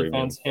tight end premium.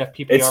 Defense, half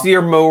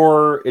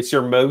PPR. It's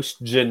your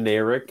most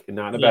generic,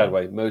 not in a bad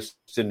way, most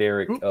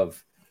generic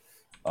of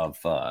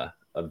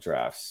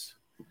drafts.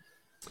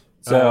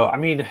 So I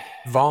mean,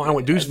 Vaughn. I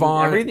went Deuce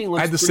Vaughn. Everything looks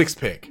I had the pretty... 6th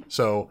pick,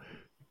 so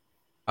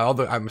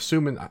I'm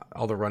assuming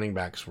all the running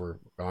backs were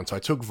gone. So I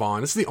took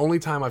Vaughn. This is the only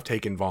time I've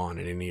taken Vaughn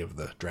in any of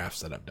the drafts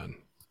that I've done.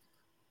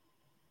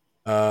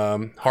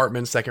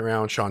 Hartman 2nd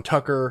round, Sean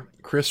Tucker,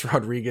 Chris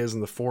Rodriguez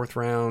in the 4th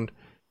round,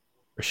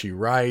 Rashee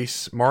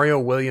Rice, Mario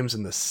Williams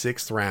in the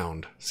 6th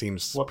round.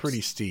 Seems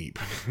pretty steep.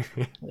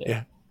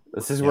 Yeah.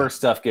 This is where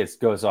stuff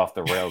goes off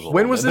the rails.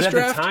 When was this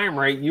draft? At the time,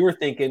 right? You were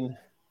thinking.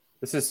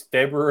 This is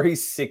February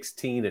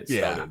 16 it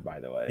started, by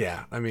the way.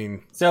 Yeah, I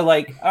mean... So,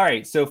 all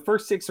right, so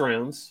first 6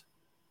 rounds,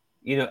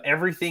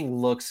 everything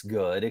looks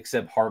good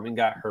except Hartman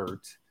got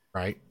hurt.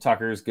 Right.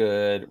 Tucker's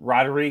good.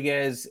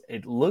 Rodriguez,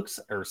 it looks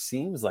or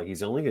seems like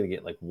he's only going to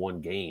get like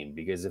 1 game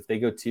because if they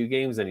go 2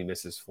 games, then he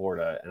misses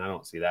Florida, and I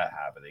don't see that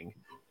happening.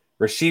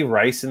 Rashee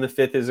Rice in the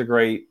 5th is a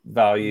great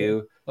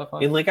value. Yeah,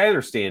 and, I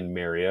understand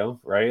Mario,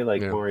 right?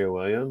 Mario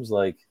Williams,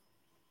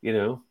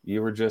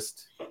 you were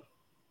just...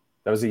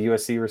 That was a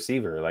USC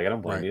receiver. I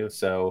don't blame you.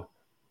 So,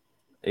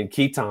 and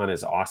Keaton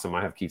is awesome.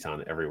 I have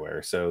Keaton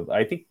everywhere. So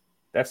I think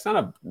that's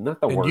not the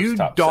worst. You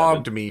top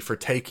dogged 7. me for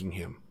taking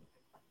him.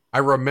 I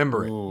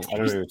remember it. I don't know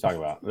what you're talking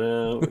about.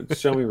 No,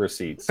 show me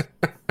receipts.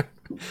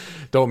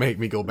 Don't make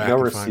me go back. No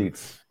and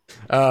receipts.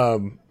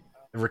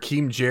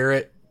 Rakeem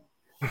Jarrett,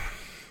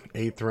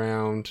 8th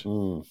round.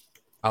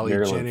 Ollie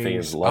Maryland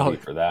Jennings. Fans love me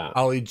for that.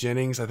 Ollie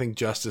Jennings. I think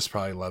Justice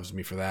probably loves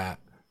me for that.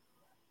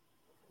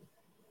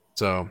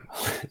 So,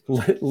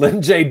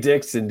 Lynn J.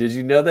 Dixon, did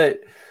you know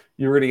that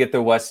you were going to get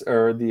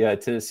the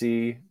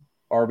Tennessee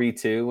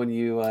RB2 when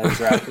you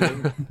drafted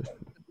him?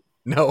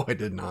 No, I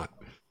did not.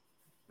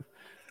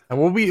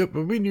 And we'll be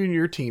doing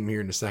your team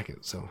here in a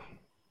second. So,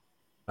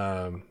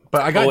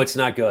 But I got. it's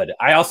not good.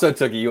 I also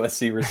took a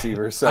USC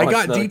receiver, so I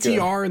got it's not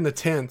DTR in the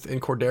 10th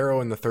and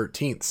Cordero in the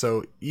 13th.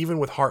 So even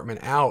with Hartman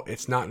out,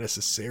 it's not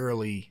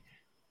necessarily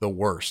the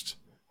worst.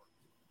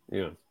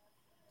 Yeah.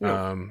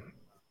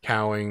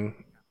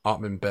 Cowing,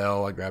 Ottman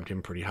Bell, I grabbed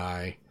him pretty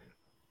high.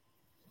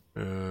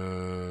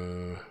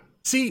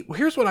 See,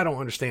 here's what I don't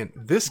understand.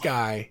 This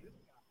guy,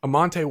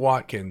 Amonte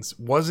Watkins,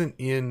 wasn't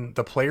in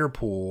the player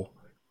pool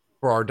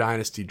for our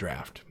dynasty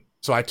draft.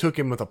 So I took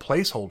him with a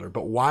placeholder,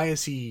 but why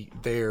is he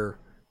there?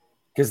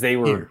 Because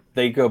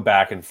they go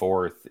back and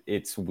forth.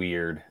 It's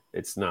weird.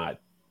 It's not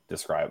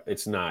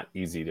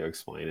easy to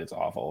explain. It's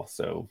awful.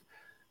 So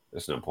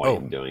there's no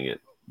point in doing it.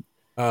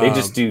 They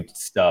just do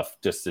stuff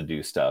just to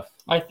do stuff.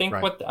 I think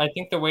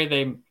the way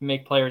they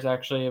make players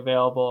actually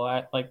available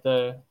at like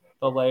the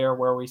layer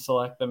where we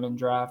select them in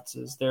drafts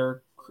is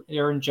they're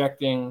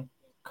injecting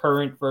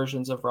current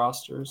versions of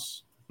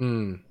rosters.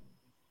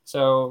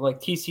 So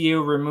like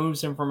TCU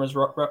removes him from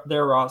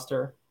their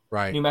roster.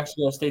 Right. New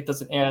Mexico State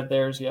doesn't add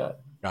theirs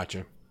yet.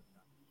 Gotcha.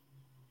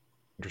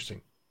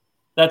 Interesting.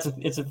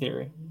 It's a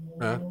theory.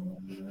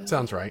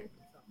 Sounds right.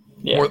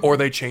 Yeah. Or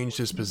they changed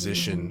his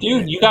position.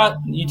 Dude, you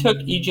took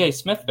EJ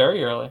Smith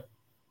very early.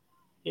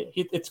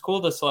 It's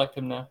cool to select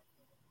him now.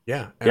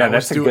 Yeah.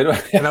 That's a good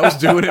one. And I was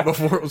doing it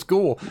before it was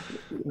cool.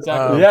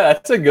 Exactly. Yeah,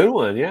 that's a good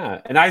one.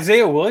 Yeah. And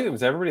Isaiah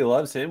Williams, everybody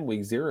loves him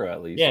week 0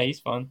 at least. Yeah, he's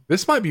fun.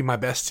 This might be my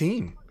best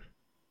team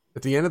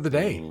at the end of the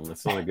day.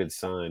 That's not a good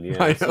sign.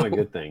 Yeah, it's not a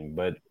good thing,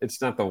 but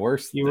it's not the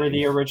worst. You were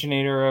the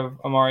originator of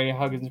Amari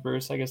Huggins,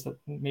 Bruce. I guess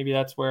maybe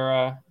that's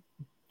where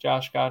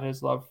Josh got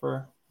his love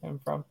for him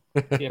from.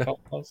 CFL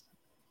was.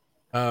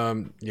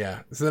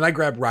 Yeah. So then I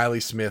grabbed Riley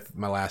Smith,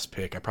 my last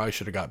pick. I probably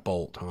should have got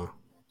Bolt, huh?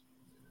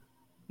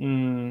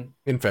 In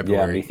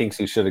February. Yeah, he thinks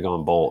he should have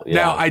gone Bolt. Yeah.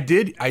 Now I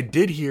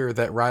did hear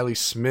that Riley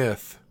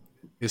Smith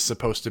is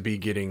supposed to be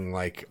getting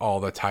like all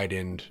the tight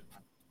end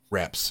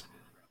reps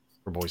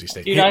for Boise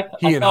State. Dude,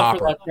 he and fell Hopper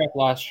for that trap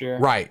last year.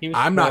 Right.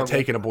 I'm not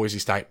taking a Boise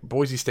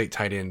State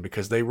tight end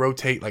because they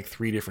rotate like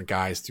 3 different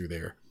guys through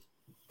there.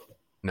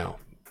 No.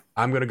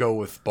 I'm gonna go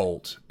with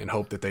Bolt and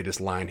hope that they just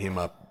line him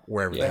up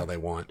wherever the hell they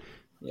want.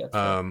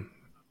 Yeah.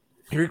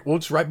 Here, well,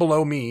 it's right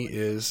below me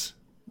is.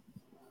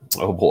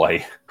 Oh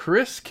boy,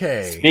 Chris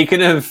K.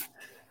 Speaking of,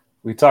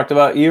 we talked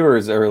about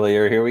Ewers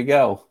earlier. Here we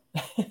go.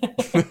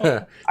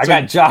 I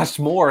got Josh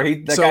Moore.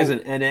 That guy's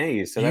an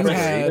NA. So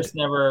that's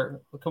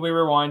never. Can we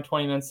rewind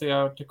 20 minutes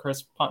ago to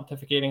Chris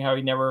pontificating how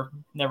he never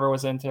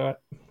was into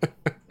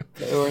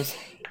it?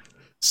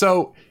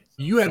 So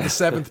you had the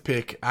 7th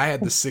pick. I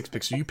had the 6th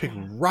pick. So you picked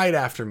right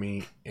after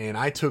me, and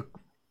I took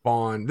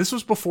Vaughn. This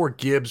was before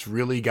Gibbs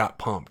really got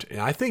pumped,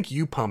 and I think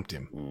you pumped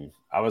him.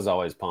 I was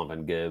always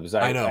pumping Gibbs.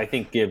 I know. I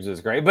think Gibbs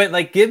is great, but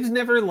like Gibbs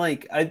never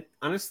I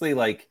honestly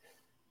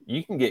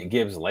you can get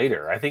Gibbs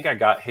later. I think I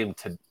got him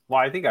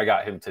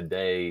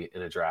today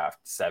in a draft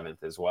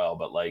 7th as well.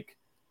 But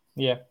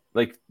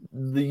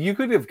you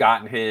could have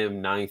gotten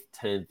him 9th,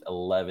 10th,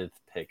 11th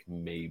pick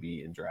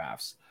maybe in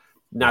drafts.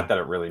 Not that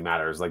it really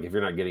matters. Like if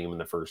you're not getting him in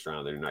the first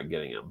round, then you're not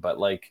getting him. But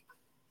like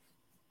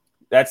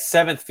that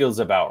 7th feels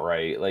about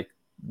right. Like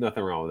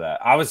nothing wrong with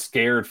that. I was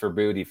scared for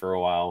Booty for a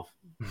while,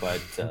 but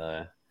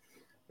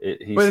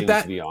he seems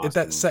to be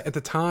awesome. At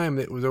the time,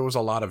 there was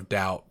a lot of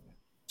doubt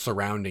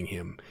surrounding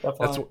him.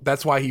 Definitely.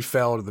 That's why he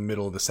fell to the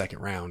middle of the 2nd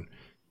round.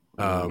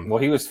 Well,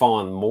 he was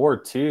falling more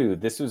too.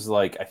 This was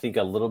I think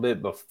a little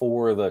bit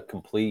before the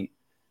complete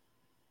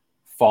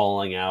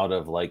falling out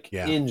of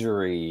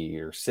injury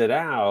or sit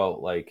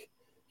out. Like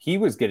he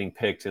was getting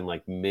picked in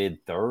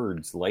mid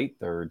 3rds, late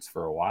 3rds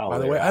for a while. By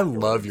the way, I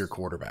love your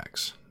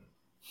quarterbacks.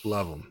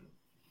 Love them.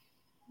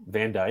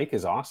 Van Dyke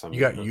is awesome. You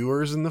got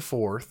Ewers in the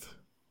 4th.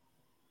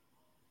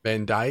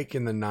 Van Dyke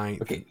in the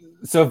 9th. Okay,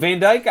 so Van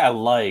Dyke I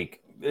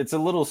like. It's a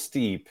little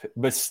steep,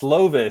 but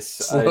Slovis.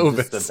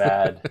 Just a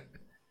bad.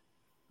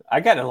 I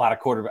got a lot of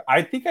quarterback.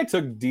 I think I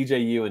took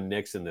DJU and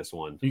Nix in this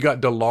one. You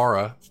got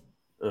DeLaura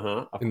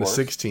in the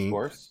 16th. Of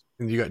course.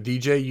 And you got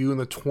DJU in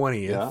the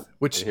 20th,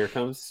 which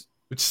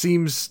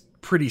seems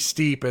pretty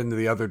steep into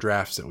the other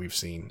drafts that we've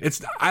seen.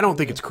 I don't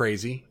think it's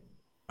crazy.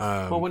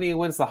 Well, when he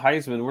wins the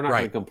Heisman, we're not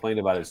going to complain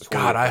about his 20th.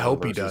 God, I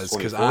hope he does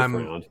because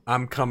round.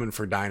 I'm coming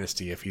for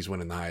Dynasty if he's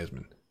winning the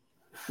Heisman.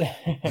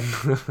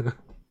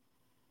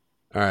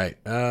 All right.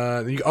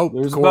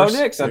 There's Bo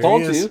Nix. I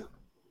told you.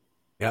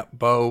 Yep,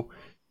 Bo.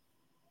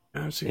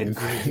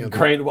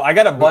 Great. Well, I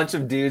got a bunch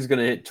of dudes going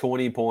to hit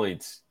 20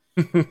 points.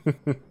 Lane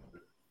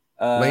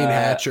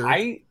Hatcher.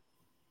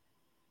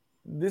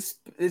 This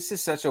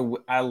is such a.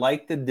 I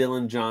like the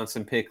Dylan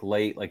Johnson pick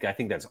late. I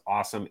think that's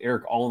awesome.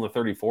 Eric All in the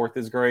 34th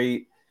is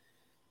great.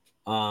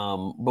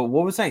 But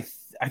what was I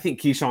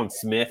think Keyshawn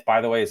Smith,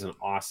 by the way, is an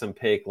awesome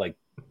pick.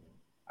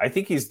 I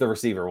think he's the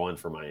receiver 1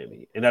 for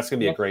Miami, and that's going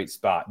to be a great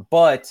spot.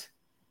 But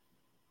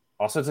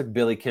also took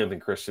Billy Kemp and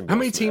Christian. How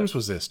many teams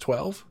was this?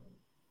 12?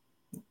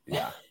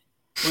 Yeah.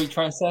 What are you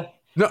trying to say?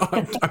 No,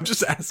 I'm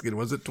just asking.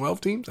 Was it 12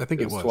 teams? I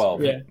think it was.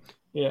 12.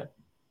 Yeah.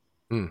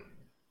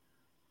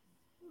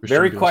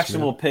 Very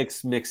questionable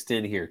picks mixed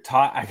in here.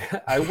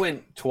 I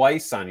went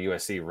twice on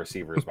USC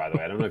receivers, by the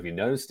way. I don't know if you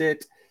noticed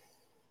it.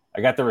 I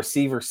got the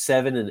receiver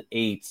 7 and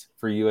 8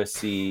 for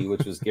USC,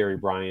 which was Gary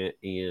Bryant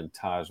and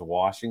Taj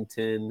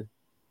Washington.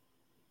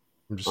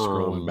 I'm just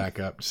scrolling back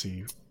up to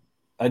see.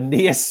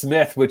 Aeneas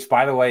Smith, which,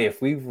 by the way,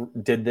 if we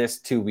did this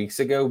 2 weeks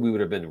ago, we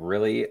would have been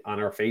really on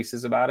our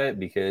faces about it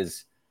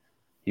because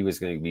he was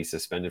going to be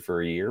suspended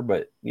for a year.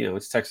 But,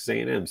 it's Texas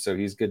A&M, so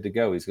he's good to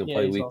go. He's going to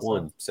play week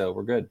 1, so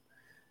we're good.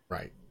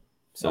 Right.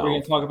 So are we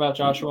going to talk about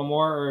Joshua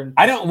Moore?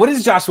 What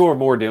is Joshua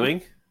Moore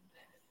doing?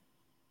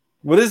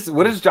 What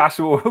is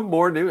Joshua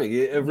Moore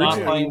doing? Not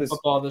playing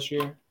football this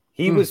year.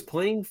 He was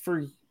playing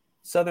for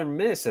Southern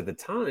Miss at the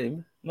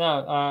time.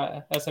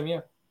 No, SMU.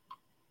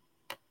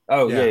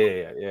 Oh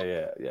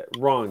yeah.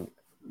 Wrong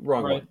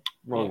one.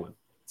 One.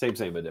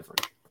 Same but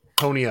different.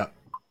 Pony up.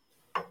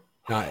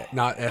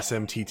 Not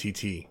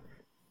SMTTT.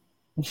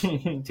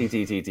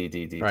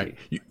 TTTTTT. Right.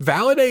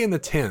 Valaday in the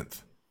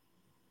 10th.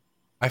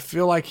 I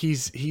feel like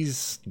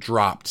he's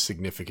dropped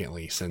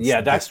significantly since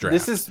this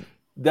draft.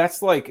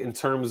 That's like in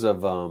terms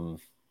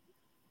of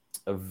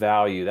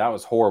value, that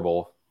was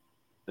horrible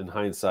in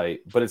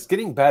hindsight, but it's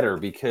getting better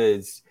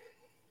because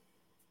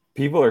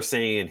people are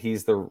saying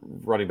he's the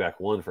running back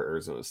 1 for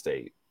Arizona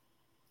State,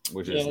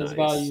 which is nice. His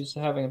value's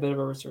having a bit of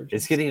a resurgence.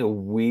 It's getting a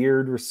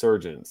weird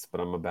resurgence, but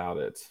I'm about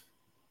it.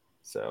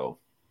 So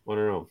I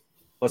don't know.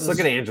 Let's look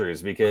at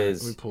Andrews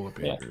because let me pull up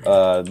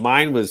Andrews.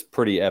 Mine was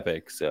pretty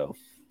epic, so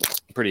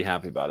I'm pretty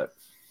happy about it.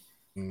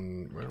 I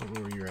don't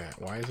know where you're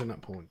at. Why is it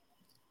not pulling?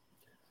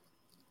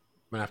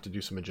 I'm gonna have to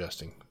do some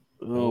adjusting.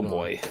 Oh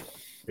boy.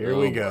 Here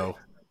we go.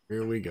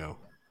 Here we go.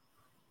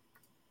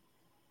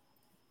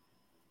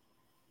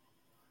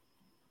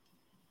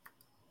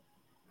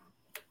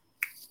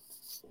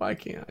 Why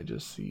can't I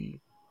just see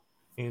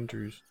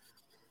Andrews?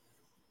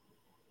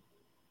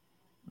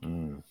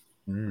 It's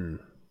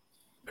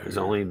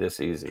only this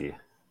easy.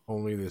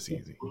 Only this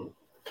easy.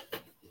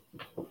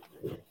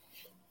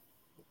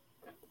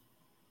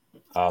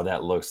 Oh,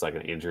 that looks like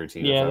an injury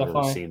team. Yeah, I've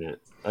never seen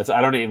it.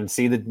 I don't even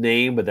see the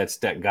name, but that's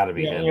got to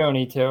be him. You don't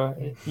need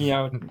to.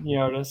 You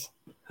notice.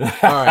 All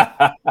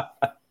right.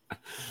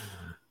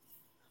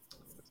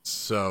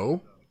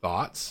 So,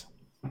 thoughts?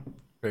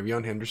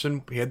 Travion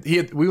Henderson.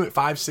 We went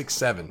 5, 6,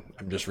 7.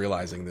 I'm just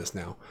realizing this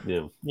now.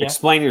 Yeah.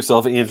 Explain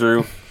yourself,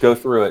 Andrew. Go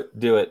through it.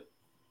 Do it.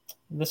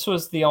 This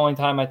was the only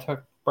time I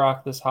took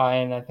Brock this high,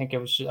 and I think it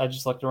was. I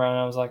just looked around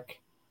and I was like,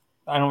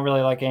 I don't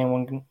really like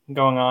anyone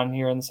going on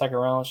here in the second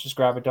round. Let's just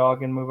grab a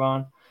dog and move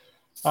on.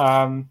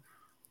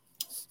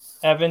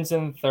 Evans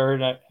in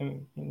third.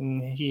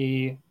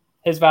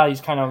 His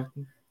value's kind of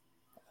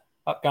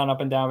gone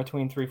up and down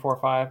between 3, 4,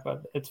 5,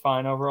 but it's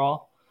fine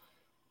overall.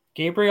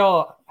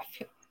 Gabriel,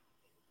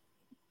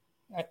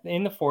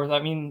 in the fourth.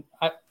 I mean,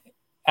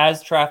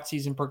 as draft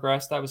season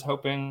progressed, I was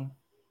hoping.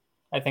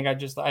 I think I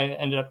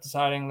ended up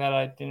deciding that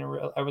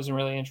I wasn't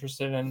really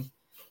interested in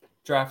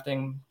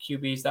drafting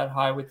QBs that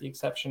high, with the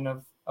exception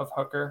of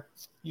Hooker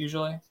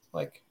usually.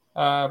 But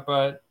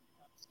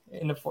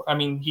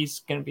he's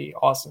going to be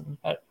awesome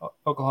at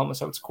Oklahoma,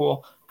 so it's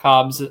cool.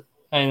 Cobb's in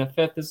the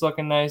 5th is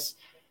looking nice.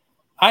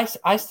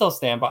 I still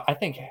stand by. I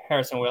think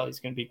Harrison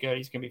Whaley's going to be good.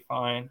 He's going to be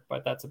fine,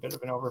 but that's a bit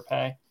of an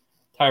overpay.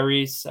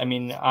 Tyrese,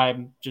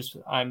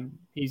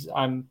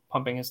 I'm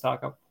pumping his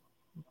stock up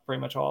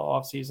pretty much all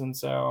off season.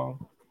 So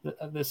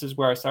this is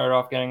where I started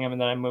off getting him, and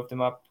then I moved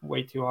him up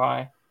way too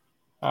high.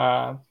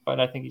 But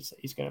I think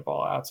he's going to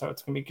ball out, so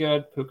it's going to be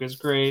good. Puka's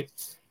great.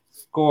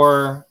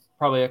 Gore,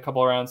 probably a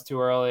couple of rounds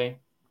too early.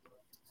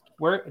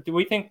 Where do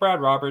we think Brad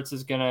Roberts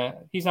is gonna?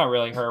 He's not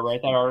really hurt, right?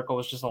 That article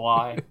was just a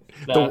lie.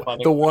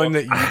 the one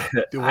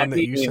that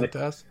you sent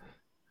to us.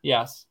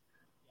 Yes.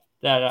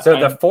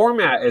 The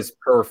format is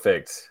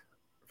perfect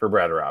for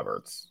Brad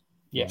Roberts.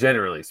 Yeah.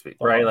 Generally speaking,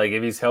 right? Like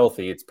if he's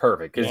healthy, it's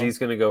perfect because he's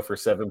going to go for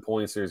 7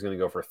 points or he's going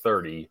to go for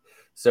 30.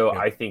 So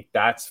I think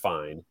that's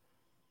fine.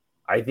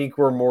 I think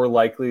we're more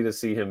likely to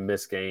see him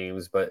miss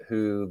games, but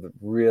who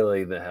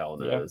really the hell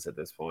knows at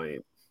this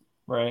point?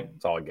 Right.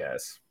 It's all a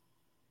guess.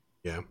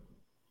 Yeah.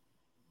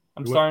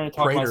 I'm starting to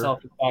talk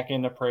myself back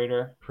into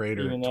Prater.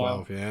 Prater at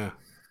 12, yeah.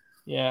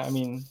 Yeah, I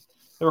mean,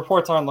 the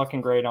reports aren't looking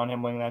great on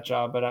him winning that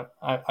job, but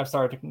I've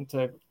started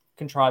to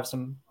contrive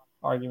some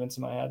arguments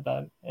in my head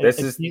that this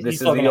is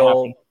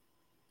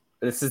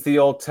the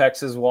old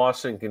Texas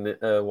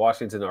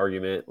Washington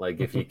argument.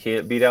 Like if you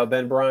can't beat out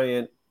Ben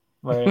Bryant,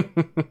 right?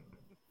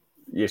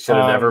 You should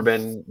have never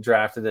been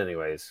drafted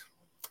anyways.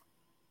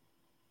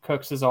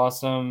 Cooks is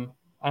awesome.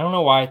 I don't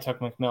know why I took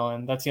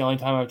McMillan. That's the only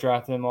time I've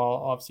drafted him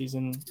all off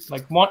season.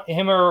 Like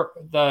him or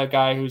the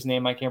guy whose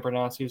name I can't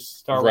pronounce, who's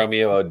started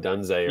Romeo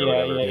Odunze or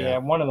whatever. Yeah.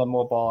 One of them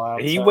will ball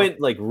out. He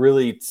went like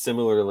really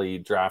similarly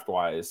draft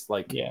wise.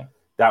 Like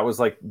that was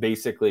like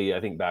basically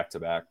I think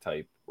back-to-back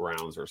type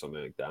rounds or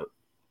something like that.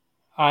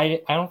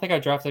 I don't think I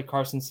drafted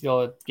Carson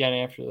Steele again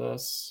after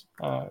this.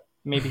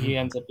 Maybe he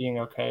ends up being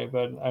okay,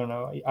 but I don't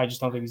know. I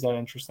just don't think he's that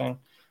interesting.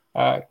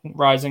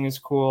 Rising is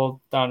cool.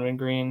 Donovan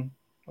Green.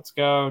 Let's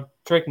go.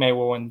 Drake May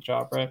will win the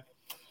job, right?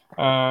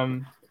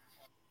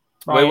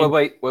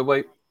 Ryan,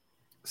 Wait.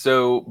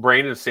 So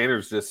Brandon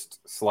Sanders just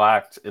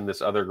slacked in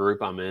this other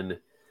group I'm in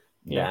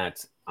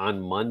that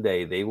on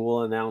Monday they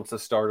will announce a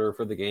starter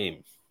for the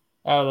game.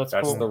 Oh, that's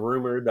cool. The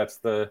rumor.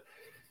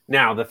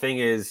 Now the thing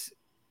is,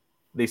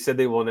 they said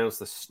they will announce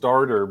the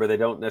starter, but they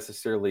don't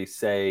necessarily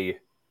say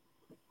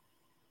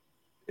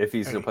if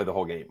he's going to play the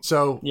whole game.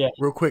 So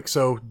real quick,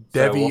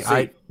 Devi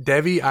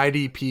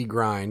IDP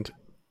grind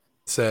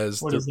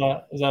says, "What is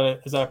that?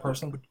 Is that a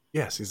person?"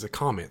 Yes, he's a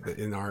comment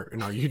in our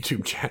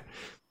YouTube chat.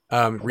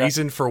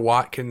 Reason for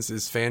Watkins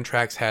is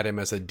Fantrax had him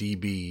as a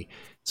DB,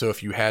 so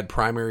if you had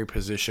primary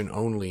position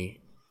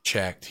only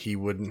checked, he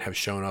wouldn't have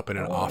shown up in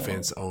an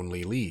offense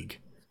only league.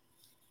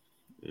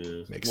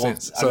 Yeah. Makes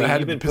sense. So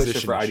you've been pushing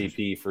for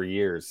IDP for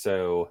years,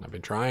 so I've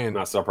been trying. I'm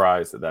not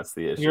surprised that's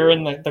the issue. You're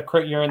in the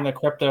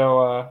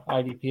crypto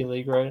IDP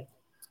league, right?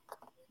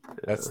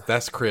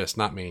 That's Chris,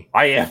 not me.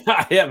 I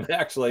am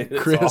actually.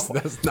 Chris,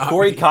 that's not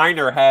Corey me.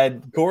 Kiner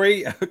had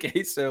Corey.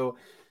 Okay, so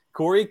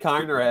Corey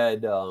Kiner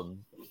had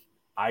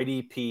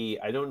IDP.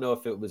 I don't know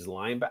if it was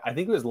linebacker. I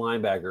think it was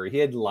linebacker. He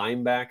had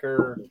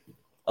linebacker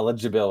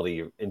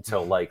eligibility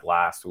until like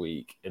last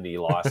week, and he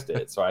lost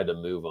it, so I had to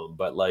move him.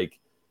 But like,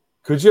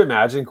 could you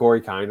imagine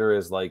Corey Kiner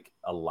is like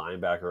a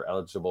linebacker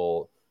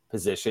eligible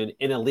position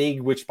in a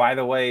league, which, by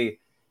the way,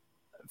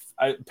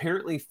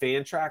 apparently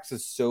Fantrax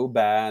is so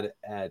bad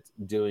at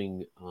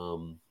doing,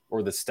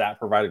 or the stat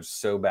provider is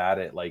so bad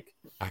at like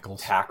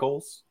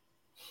tackles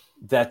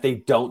that they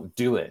don't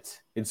do it.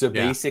 And so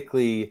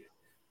basically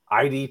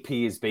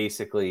IDP is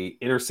basically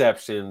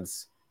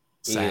interceptions,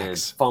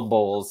 sacks, and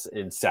fumbles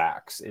and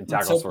sacks and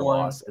tackles for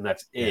loss. And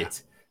that's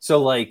it.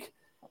 So like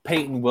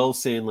Peyton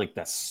Wilson, like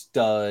the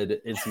stud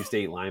NC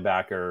State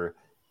linebacker,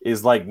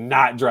 is like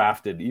not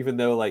drafted, even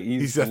though like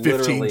he's at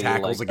 15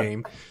 tackles a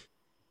game.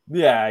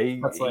 Yeah,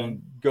 he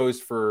goes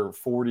for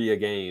 40 a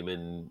game,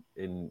 and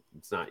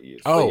it's not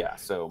used. Oh,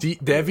 so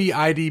Devi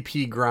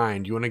IDP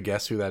grind. You want to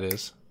guess who that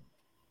is?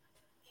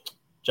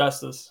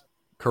 Justice.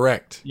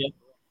 Correct. Yeah,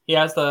 he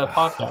has the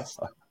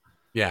podcast.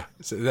 Yeah,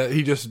 so that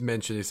he just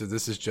mentioned. He said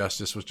this is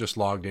Justice was just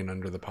logged in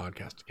under the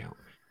podcast account.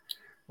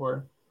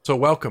 Word. So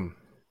welcome,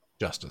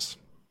 Justice.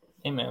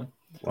 Hey man,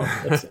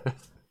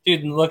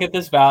 dude, look at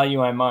this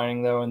value I'm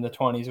mining though in the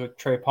 20s with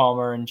Trey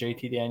Palmer and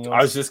JT Daniels.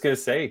 I was just gonna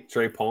say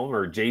Trey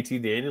Palmer,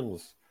 JT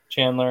Daniels,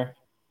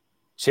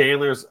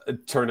 Chandler's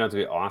turned out to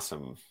be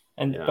awesome.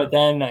 And but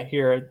then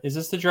here, is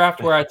this the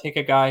draft where I take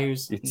a guy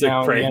who's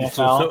now in the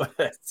NFL?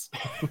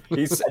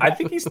 I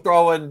think he's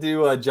throwing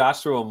to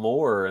Joshua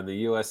Moore in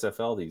the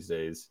USFL these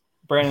days.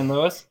 Brandon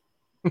Lewis.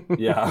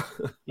 Yeah,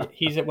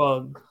 he's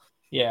who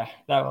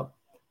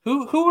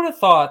would have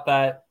thought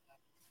that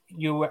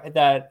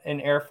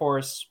an Air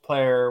Force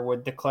player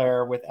would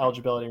declare with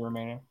eligibility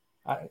remaining?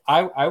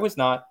 I was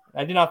not.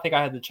 I did not think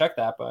I had to check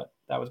that, but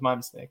that was my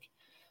mistake.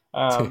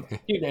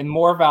 Dude, and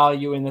more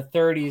value in the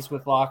 30s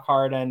with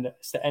Lockhart and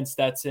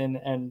Stetson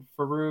and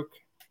Farouk.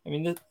 I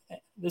mean,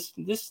 this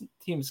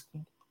team's.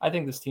 I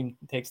think this team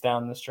takes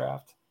down this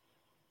draft.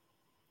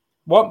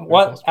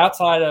 What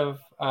outside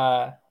of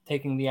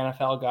taking the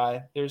NFL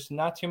guy? There's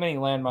not too many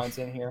landmines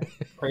in here.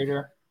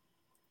 Prater,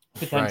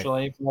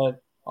 potentially,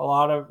 but a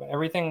lot of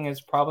everything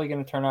is probably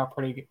going to turn out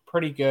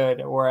pretty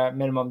good, or at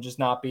minimum, just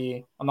not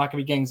be. I'm not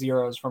going to be getting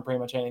zeros from pretty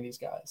much any of these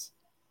guys.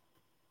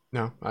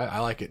 No,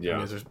 I like it. Yeah,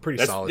 I mean, it's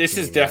pretty solid. This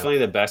is definitely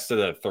the best of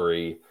the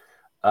three.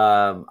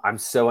 I'm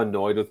so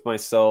annoyed with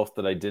myself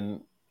that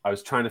I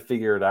was trying to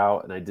figure it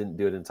out and I didn't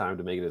do it in time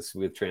to make it a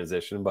smooth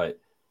transition. But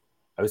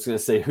I was going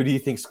to say, who do you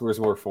think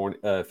scores more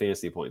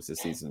fantasy points this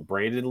season,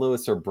 Brandon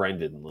Lewis or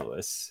Brendan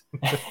Lewis,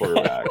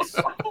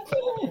 quarterbacks?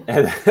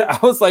 And I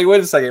was like, wait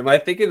a second, am I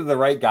thinking of the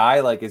right guy?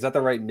 Like, is that the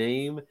right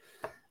name?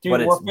 Dude,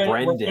 but it's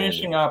Brendan. We're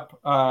finishing up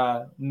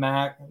the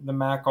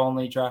Mac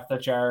only draft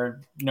that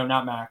Jared. No,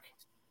 not Mac.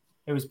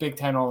 It was Big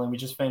Ten only. We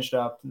just finished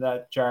up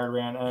that Jared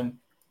ran, and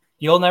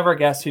you'll never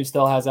guess who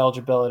still has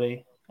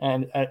eligibility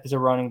and is a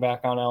running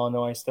back on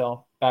Illinois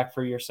still back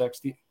for year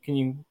 6.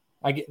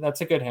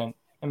 That's a good hint.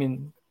 I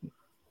mean,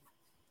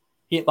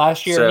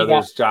 last year. So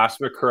there's Josh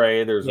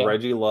McCray, there's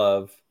Reggie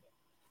Love,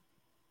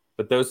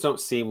 but those don't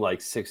seem like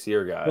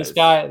 6-year guys.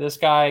 This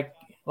guy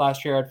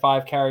last year had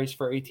 5 carries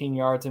for 18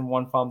 yards and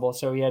 1 fumble,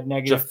 so he had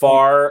negative.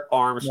 Jafar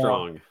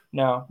Armstrong.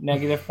 No,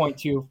 negative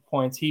 0.2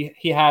 points.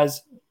 He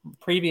has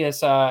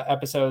previous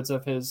episodes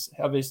of his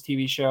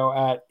TV show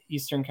at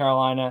East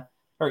Carolina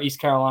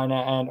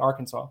and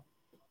Arkansas.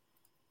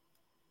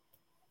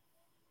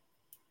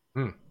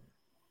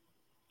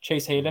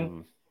 Chase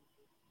Hayden.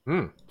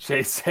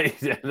 Chase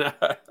Hayden.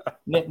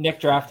 Nick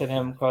drafted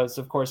him because,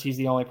 of course, he's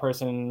the only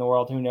person in the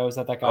world who knows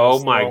that guy.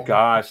 Oh my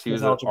gosh, he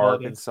was at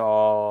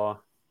Arkansas.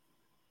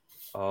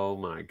 Oh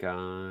my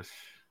gosh.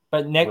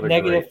 But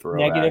negative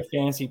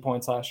fantasy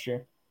points last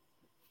year.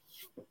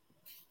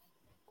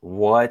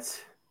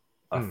 What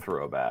a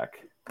throwback.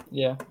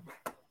 Yeah.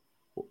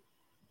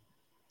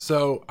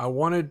 So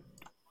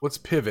let's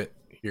pivot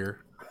here.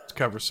 Let's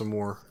cover some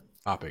more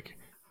topic.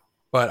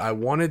 But I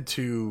wanted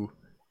to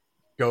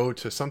go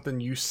to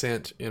something you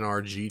sent in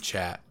our G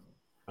chat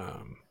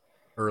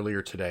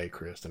earlier today,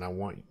 Chris, and I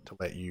want to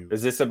let you.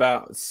 Is this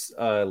about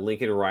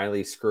Lincoln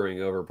Riley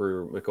screwing over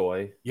Bru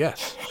McCoy?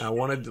 Yes, I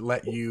wanted to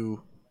let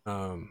you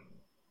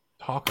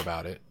talk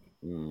about it.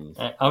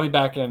 Right, I'll be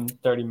back in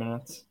 30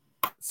 minutes.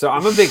 So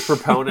I'm a big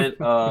proponent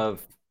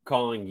of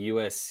calling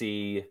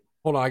USC.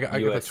 Hold on, I got the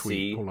USC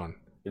tweet. Hold on.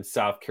 In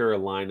South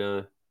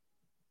Carolina,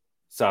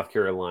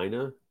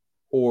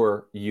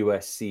 or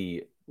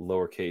USC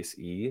lowercase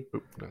e.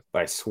 Oop, no.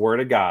 But I swear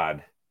to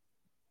God,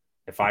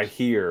 if I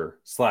hear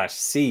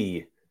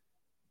 /see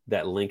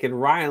that Lincoln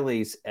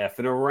Riley's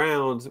effing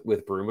around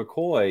with Bru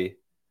McCoy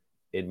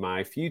in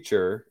my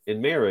future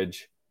in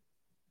marriage,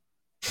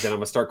 then I'm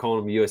gonna start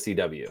calling him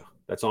USCW.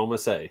 That's all I'm gonna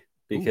say,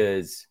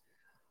 because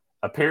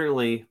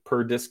apparently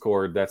per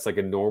Discord, that's like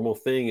a normal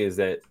thing. Is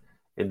that,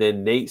 and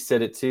then Nate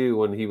said it too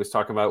when he was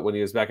talking about when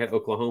he was back at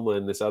Oklahoma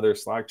in this other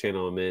Slack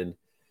channel I'm in,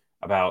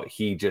 about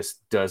he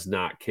just does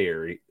not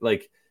care.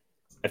 Like,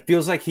 it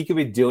feels like he could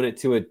be doing it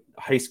to a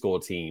high school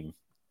team.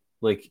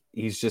 Like,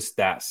 he's just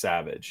that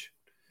savage.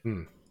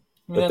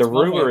 But the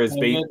rumor is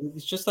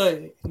it's just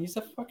he's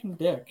a fucking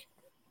dick.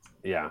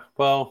 Yeah.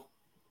 Well,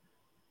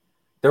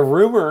 the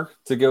rumor,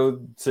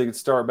 to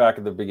start back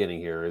at the beginning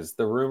here, is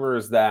the rumor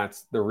is that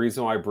the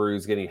reason why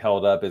Bru's getting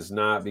held up is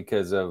not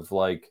because of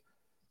like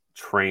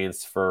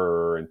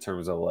transfer in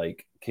terms of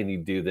like, can you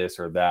do this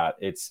or that?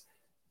 It's,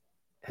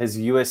 has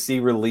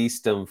USC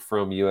released him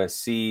from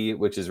USC,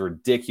 which is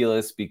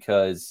ridiculous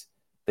because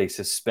they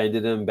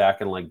suspended him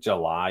back in like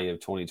July of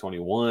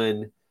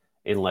 2021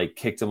 and like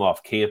kicked him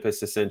off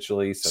campus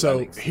essentially.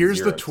 So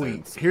here's the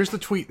tweet. Here's the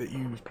tweet that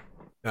you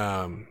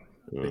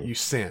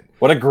sent.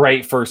 What a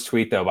great first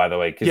tweet, though, by the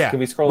way. Can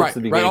we scroll to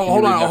the beginning? Right.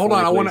 Hold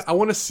on. I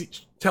want to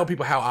tell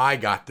people how I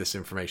got this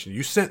information.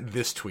 You sent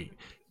this tweet,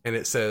 and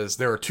it says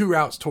there are two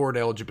routes toward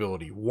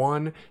eligibility.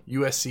 1,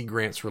 USC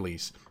grants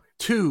release.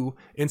 2,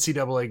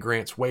 NCAA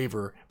grants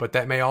waiver, but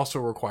that may also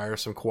require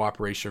some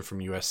cooperation from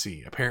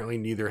USC. Apparently,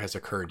 neither has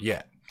occurred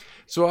yet.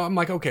 So I'm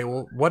like, okay,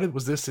 well, what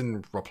was this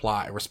in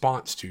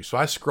response to? So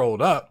I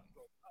scrolled up.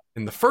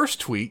 In the first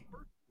tweet,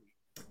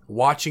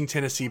 watching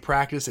Tennessee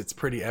practice, it's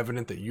pretty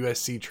evident that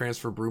USC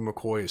transfer Bru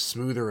McCoy is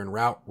smoother in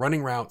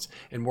running routes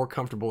and more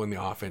comfortable in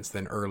the offense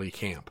than early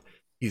camp.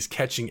 He's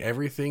catching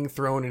everything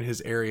thrown in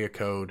his area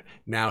code.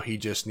 Now he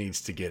just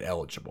needs to get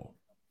eligible.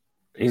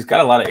 He's got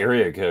a lot of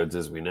area codes,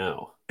 as we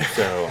know.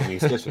 So, I mean,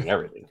 he's catching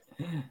everything.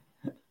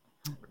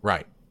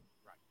 Right.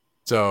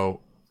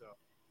 So,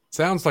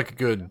 sounds like a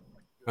good.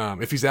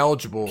 If he's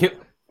eligible,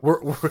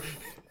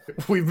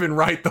 we've been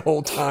right the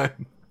whole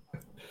time.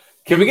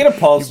 Can we get a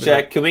pulse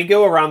check? Can we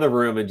go around the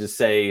room and just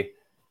say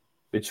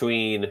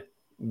between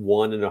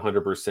 1 and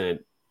 100%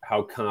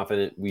 how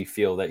confident we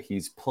feel that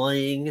he's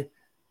playing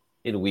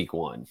in week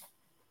 1?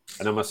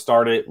 And I'm going to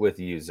start it with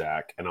you,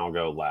 Zach, and I'll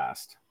go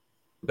last.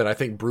 That I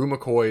think Bru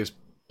McCoy is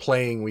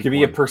playing week 1. Give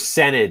me a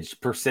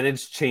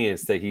percentage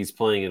chance that he's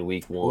playing in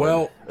week 1.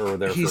 Well, or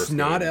their he's first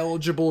not game.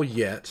 eligible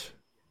yet,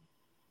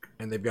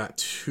 and they've got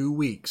 2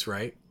 weeks,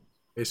 right?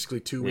 Basically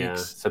 2 weeks. Yeah,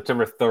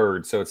 September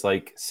 3rd, so it's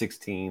like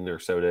 16 or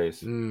so days.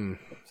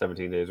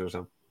 17 days or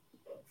so.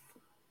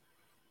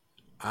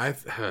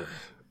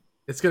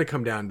 It's going to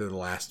come down to the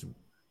last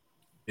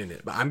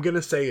minute, but I'm going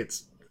to say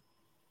it's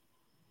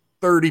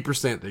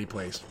 30% that he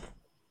plays.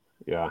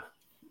 Yeah.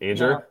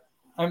 Andrew?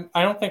 Yeah,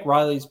 I don't think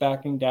Riley's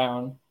backing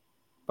down,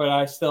 but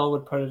I still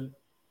would put it.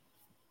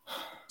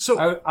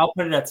 So I'll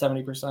put it at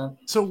 70%.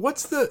 So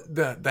what's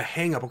the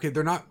hang up? Okay,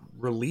 they're not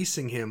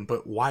releasing him,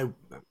 but why?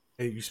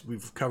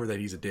 We've covered that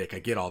he's a dick. I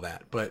get all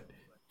that, but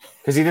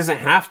because he doesn't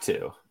have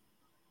to.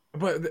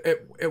 But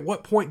at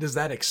what point does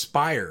that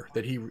expire?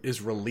 That he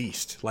is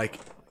released? Like,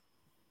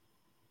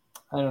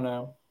 I don't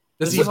know.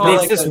 Does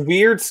it's this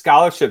weird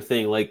scholarship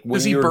thing. Like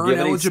when you're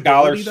given a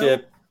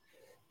scholarship,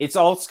 it's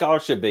all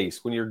scholarship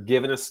based. When you're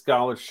given a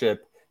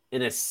scholarship,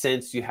 in a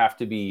sense, you have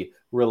to be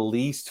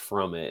released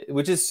from it,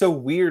 which is so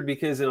weird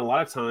because in a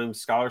lot of times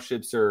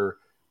scholarships are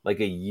like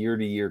a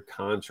year-to-year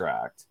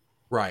contract.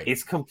 Right.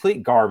 It's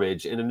complete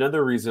garbage. And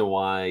another reason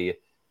why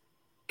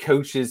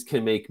coaches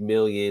can make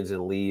millions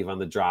and leave on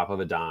the drop of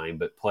a dime,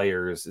 but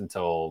players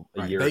until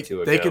a year or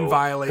two ago, they can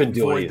violate and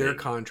void anything. Their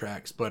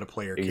contracts, but a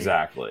player can't.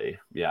 Exactly.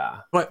 Yeah.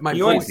 But my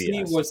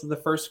point was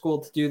the first school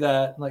to do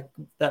that, like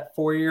that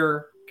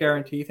 4-year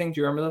guarantee thing.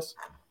 Do you remember this?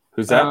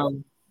 Who's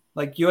that?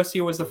 Like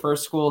USC was the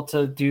first school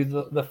to do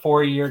the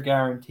 4-year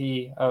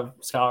guarantee of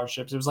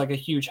scholarships. It was like a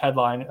huge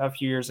headline a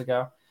few years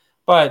ago.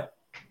 But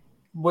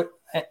what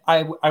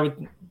I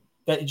would.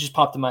 That it just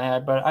popped in my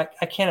head, but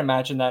I can't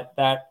imagine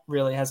that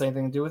really has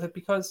anything to do with it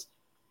because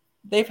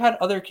they've had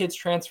other kids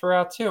transfer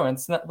out too. And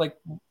it's not like,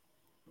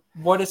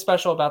 what is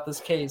special about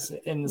this case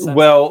in the sense?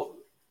 Well,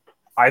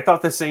 I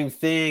thought the same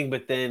thing,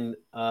 but then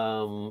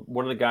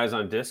one of the guys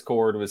on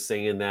Discord was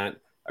saying that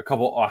a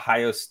couple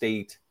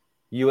USC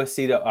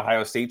to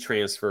Ohio State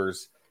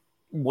transfers,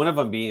 one of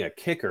them being a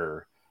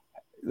kicker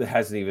that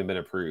hasn't even been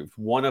approved.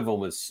 One of them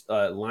was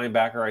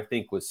linebacker, I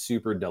think, was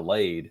super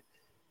delayed.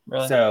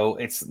 Really? So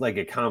it's like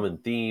a common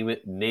theme.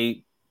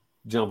 Nate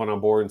jumping on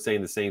board and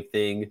saying the same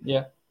thing.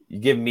 Yeah. you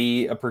give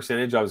me a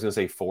percentage, I was going to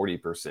say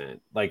 40%.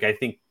 Like, I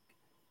think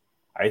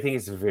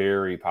it's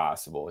very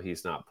possible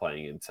he's not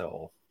playing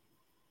until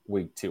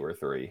week 2 or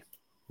 3,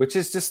 which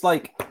is just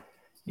like,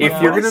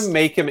 if you're going to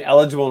make him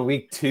eligible in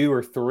week 2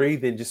 or 3,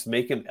 then just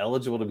make him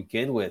eligible to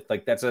begin with.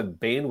 Like, that's a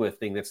bandwidth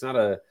thing. That's not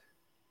a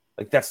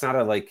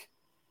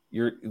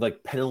you're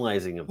like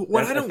penalizing him.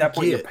 At that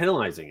point, you're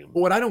penalizing him.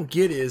 What I don't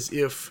get is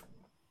if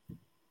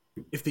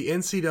the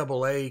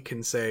NCAA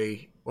can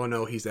say, "Oh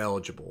no, he's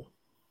eligible,"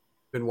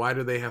 then why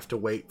do they have to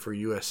wait for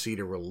USC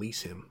to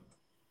release him?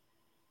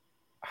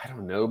 I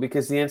don't know,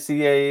 because the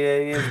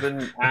NCAA has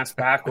been asked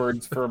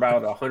backwards for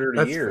about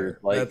 100 years. Fair.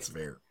 Like, that's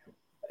fair.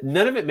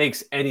 None of it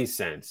makes any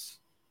sense.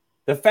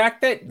 The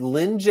fact that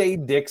Lynn J.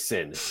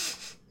 Dixon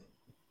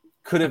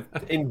could have,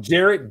 and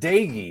Jarrett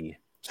Dagey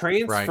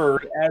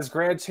transferred as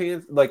grad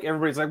chance, like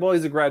everybody's like, well,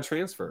 he's a grad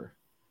transfer.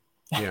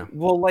 Yeah.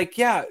 Well,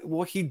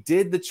 he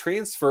did the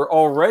transfer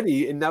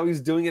already, and now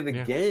he's doing it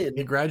again.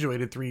 He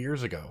graduated 3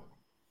 years ago.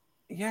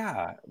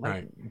 Yeah.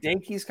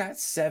 Dagey's got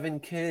 7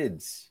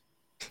 kids.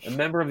 A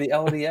member of the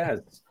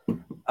LDS.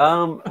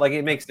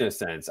 It makes no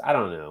sense. I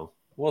don't know.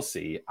 We'll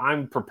see.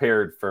 I'm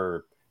prepared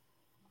for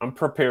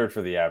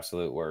the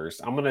absolute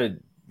worst. I'm gonna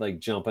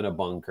jump in a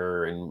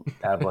bunker and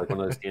have one of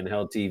those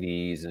handheld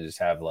TVs and just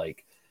have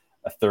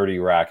a 30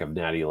 rack of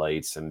Natty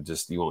Lights, and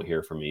just you won't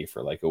hear from me for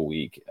a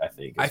week.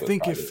 I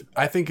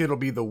think it'll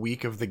be the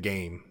week of the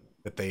game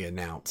that they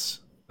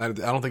announce. I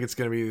don't think it's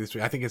gonna be this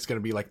week. I think it's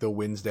gonna be the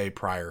Wednesday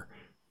prior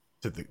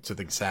to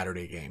the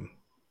Saturday game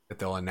that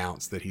they'll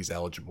announce that he's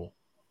eligible.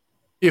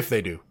 If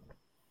they do.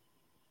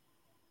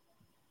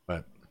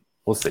 But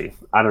we'll see.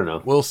 I don't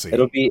know. We'll see.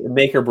 It'll be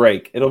make or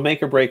break. It'll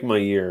make or break my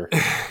year.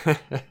 All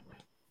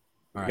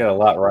right. Got a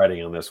lot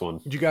riding on this one.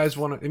 Did you guys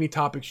want any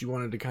topics you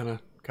wanted to kind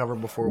of cover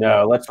before?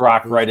 No, let's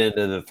rock right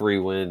into the 3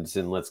 wins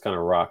and let's kind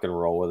of rock and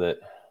roll with it.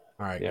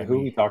 All right. Yeah, who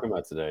are we talking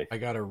about today? I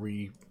got to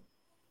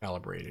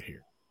recalibrate it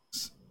here.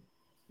 It's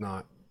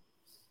not.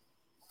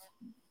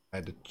 I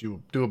had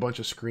to do a bunch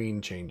of screen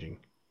changing.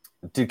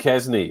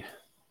 Duquesne.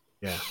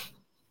 Yeah,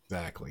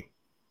 exactly.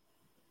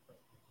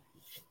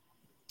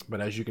 But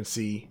as you can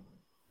see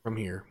from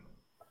here,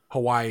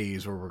 Hawaii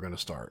is where we're going to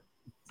start.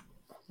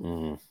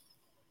 Mm-hmm.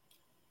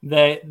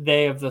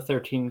 They have the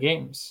 13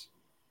 games.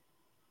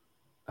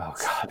 Oh,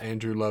 God.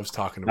 Andrew loves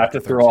talking about not to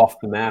throw off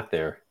the math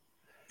there.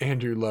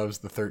 Andrew loves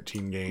the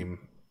 13-game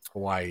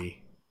Hawaii.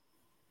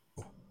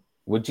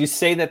 Would you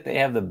say that they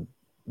have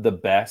the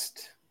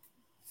best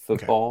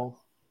football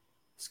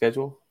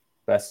schedule?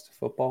 Best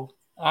football?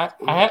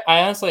 I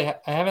honestly I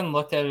haven't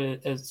looked at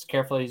it as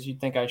carefully as you'd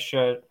think I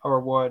should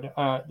or would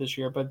this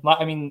year, but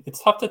I mean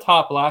it's tough to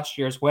top last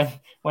year's when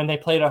they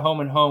played a home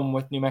and home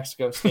with New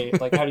Mexico State.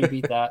 How do you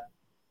beat that?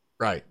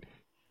 Right.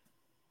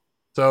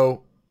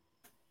 So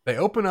they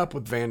open up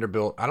with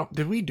Vanderbilt.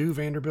 Did we do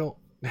Vanderbilt?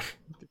 I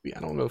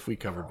don't know if we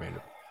covered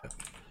Vanderbilt,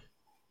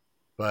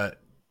 but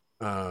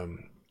I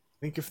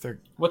think if they're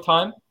what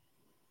time?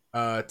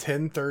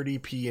 10:30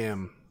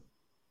 p.m.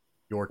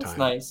 your time.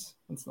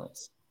 That's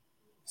nice.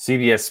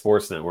 CBS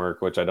Sports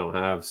Network, which I don't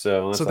have,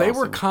 so they awesome.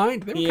 were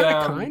kind. They were kind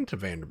of kind to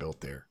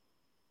Vanderbilt there.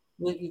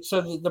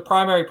 So the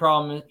primary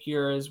problem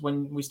here is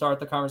when we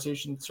start the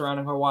conversation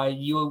surrounding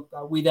Hawaii,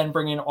 we then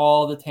bring in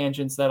all the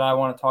tangents that I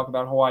want to talk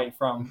about Hawaii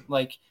from,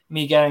 like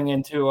me getting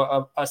into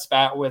a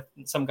spat with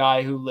some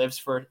guy who lives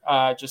for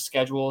just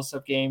schedules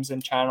of games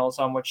and channels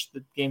on which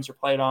the games are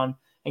played on,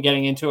 and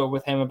getting into it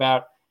with him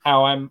about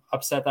how I'm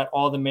upset that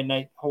all the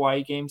midnight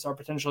Hawaii games are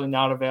potentially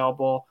not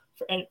available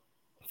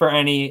for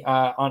any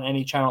on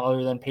any channel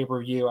other than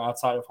pay-per-view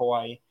outside of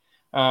Hawaii.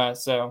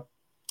 So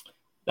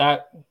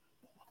that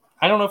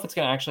I don't know if it's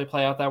going to actually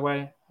play out that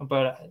way,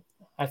 but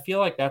I feel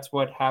like that's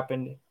what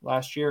happened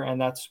last year, and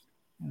that's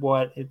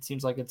what it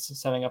seems like it's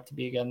setting up to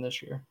be again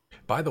this year.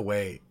 By the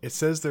way, it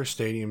says their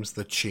stadium's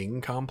the Ching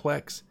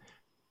Complex.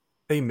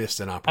 They missed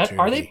an opportunity.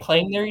 Are they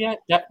playing there yet?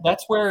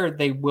 That's where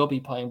they will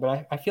be playing,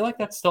 but I feel like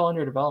that's still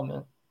under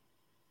development.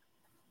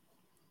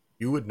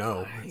 You would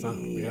know. It's not,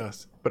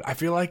 yes. But I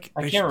feel like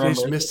they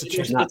just missed the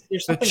Chang.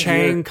 The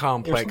Chang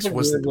Complex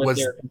was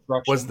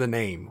the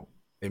name.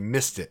 They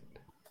missed it.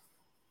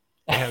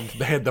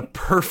 They had the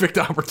perfect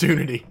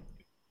opportunity.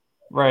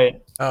 Right.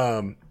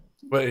 But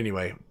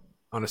anyway,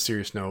 on a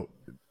serious note,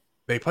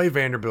 they play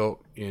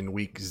Vanderbilt in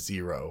week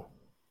 0.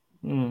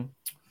 Mm.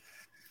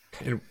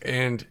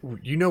 And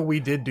we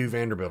did do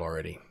Vanderbilt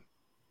already.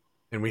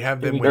 And we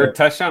have them they're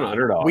touchdown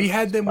underdogs. We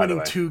had them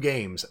winning 2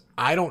 games.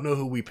 I don't know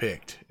who we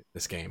picked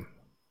this game.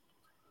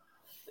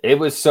 It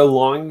was so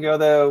long ago,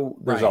 though.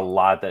 There's a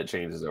lot that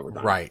changes over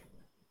time. Right.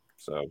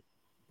 So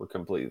we're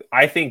completely.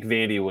 I think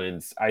Vandy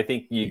wins. I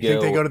think you go.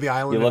 Think they go to the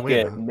island. You look and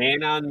win, at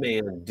man on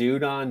man,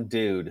 dude on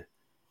dude.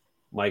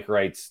 Mike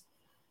Wright's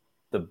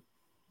the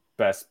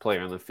best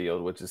player on the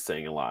field, which is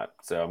saying a lot.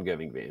 So I'm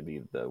giving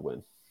Vandy the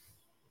win.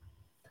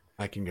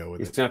 I can go with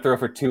He's it. He's going to throw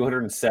for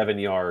 207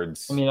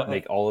 yards. I mean,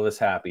 make all of us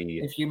happy.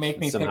 If you make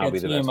me pick a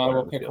team, I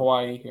will pick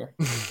Hawaii here.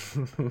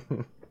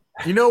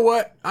 You know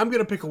what? I'm going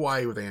to pick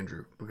Hawaii with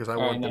Andrew because I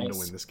want them to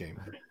win this game.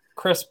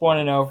 crisp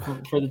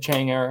 1-0 for the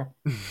Chang era.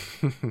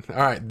 All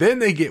right. Then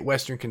they get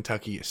Western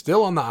Kentucky,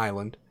 still on the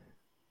island.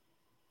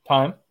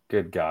 Time?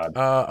 Good God.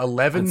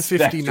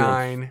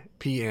 11:59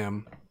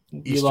 p.m.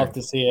 You Eastern. love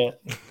to see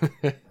it.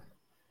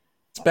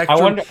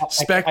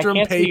 Spectrum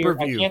I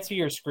pay-per-view. can't see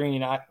your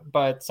screen,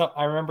 but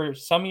I remember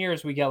some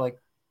years we get like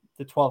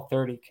the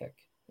 12:30 kick.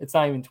 It's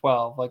not even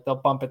 12. Like they'll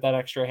bump it that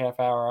extra half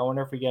hour. I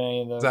wonder if we get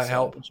any of those. Does that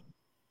help?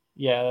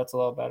 Yeah, that's a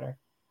little better.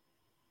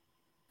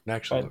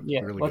 Actually, but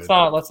yeah, really let's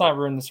good. not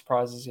ruin the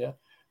surprises yet.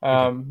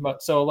 Okay.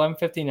 But so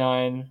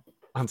 11:59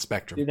 on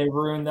Spectrum. Do they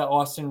ruin the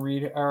Austin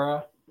Reed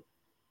era?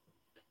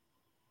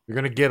 You're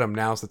gonna get them.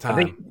 Now's the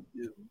time.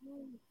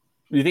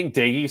 You think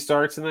Daggy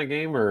starts in that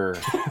game or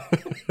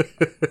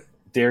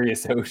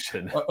Darius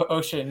Ocean?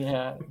 Ocean,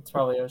 yeah, it's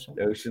probably Ocean.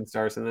 Ocean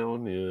starts in that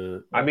one. Yeah.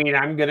 I mean,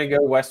 I'm gonna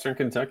go Western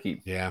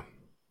Kentucky. Yeah, I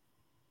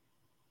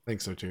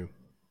think so too.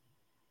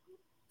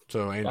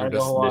 So Andrew,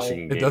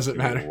 Michigan it doesn't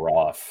matter.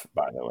 Rough,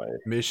 by the way.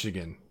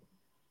 Michigan.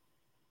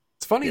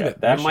 It's funny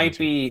that might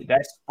be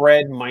that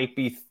spread might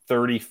be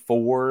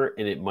 34,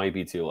 and it might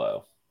be too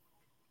low.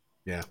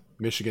 Yeah,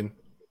 Michigan.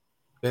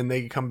 Then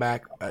they come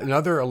back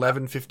another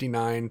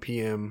 11:59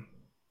 p.m.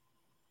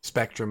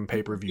 Spectrum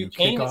pay-per-view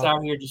Kane kickoff. Is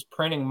out here just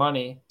printing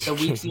money. The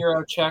week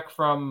 0 check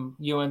from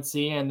UNC,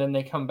 and then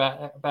they come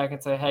back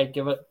and say, "Hey,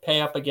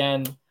 pay up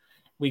again,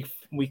 week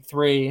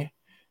 3."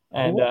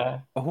 And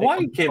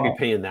Hawaii can't be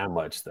paying that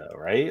much though,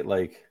 right?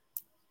 Like,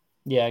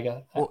 yeah, I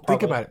guess. Well,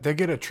 think about it. They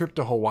get a trip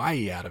to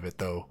Hawaii out of it,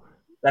 though.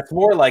 That's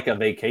more like a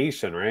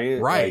vacation, right?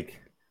 Right.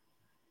 Like,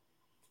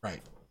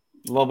 right.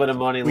 A little bit of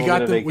money. We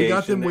got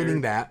them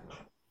winning that.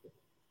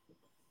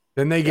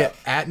 Then they get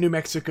at New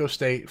Mexico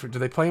State. Do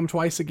they play them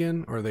twice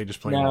again, or are they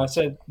just playing? No,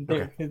 so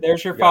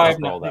there's your five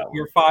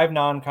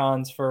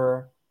non-cons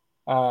for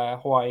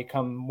Hawaii.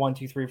 Come 1,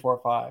 2, 3, 4,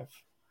 5,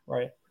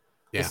 right?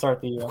 Yeah. To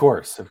start the year. Of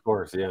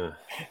course, yeah.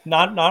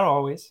 Not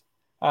always,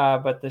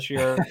 but this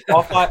year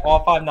all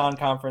five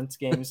non-conference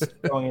games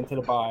going into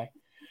the bye.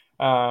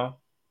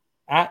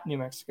 At New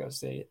Mexico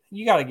State,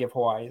 you got to give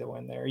Hawaii the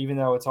win there, even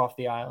though it's off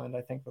the island.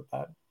 I think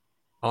that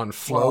on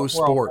Flow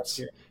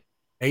Sports.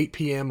 8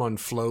 p.m. on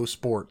Flow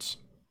Sports.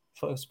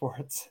 Flow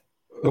Sports.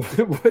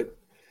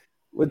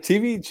 What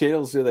TV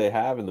channels do they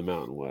have in the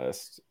Mountain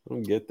West? I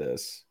don't get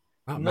this.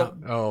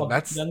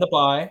 That's then the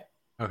bye.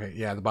 Okay,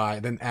 yeah, the bye.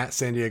 Then at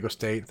San Diego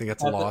State, I think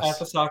that's a loss. At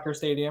the soccer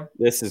stadium.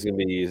 This is gonna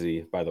be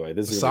easy, by the way.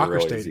 This is soccer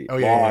really stadium. easy. Oh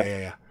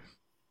yeah.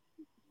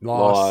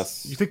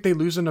 Loss. You think they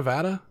lose in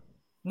Nevada?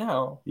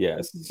 No.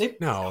 Yes.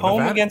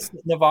 Home against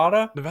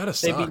Nevada. Nevada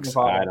sucks. They beat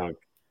Nevada. I don't.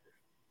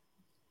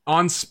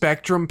 On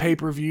Spectrum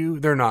pay-per-view,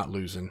 they're not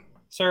losing.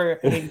 Sir,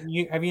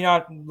 have you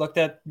not looked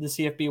at the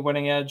CFB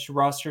winning edge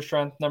roster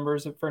strength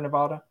numbers for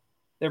Nevada?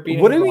 They're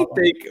beating. What do we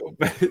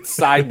think?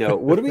 Side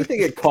note: what do we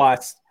think it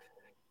costs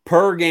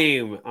per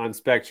game on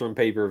Spectrum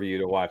pay-per-view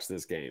to watch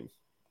this game?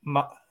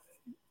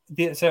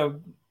 So,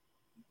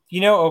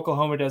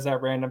 Oklahoma does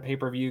that random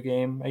pay-per-view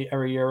game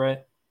every year,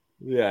 right?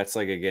 Yeah, it's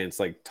like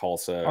against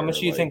Tulsa. How much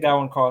do you think that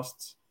one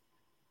costs?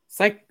 It's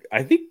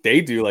I think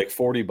they do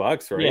 $40,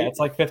 right? Yeah, it's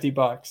like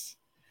 $50.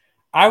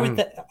 I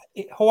would.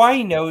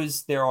 Hawaii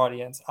knows their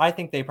audience. I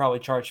think they probably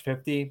charge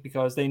 $50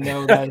 because they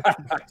know that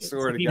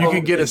you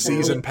can get a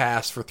season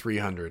pass for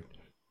 $300.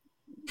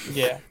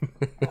 Yeah,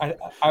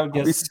 I would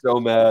guess. I'd be so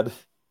mad.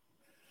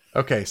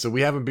 Okay, so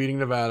we have them beating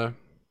Nevada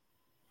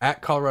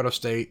at Colorado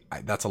State.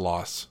 That's a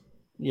loss.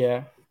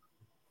 Yeah.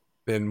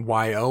 Then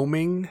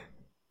Wyoming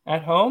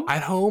at home.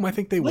 At home, I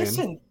think they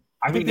win.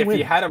 I mean, if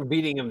you had them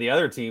beating the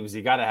other teams,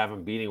 you got to have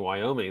them beating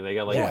Wyoming. They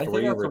got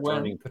 3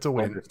 returning. That's a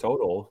win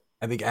total.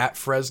 I think at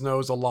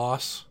Fresno's a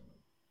loss.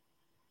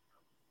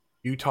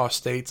 Utah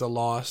State's a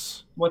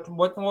loss.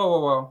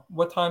 Whoa.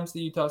 What time's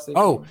the Utah State?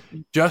 Oh,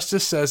 game?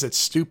 Justice says it's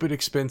stupid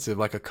expensive,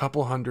 like a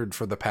couple $100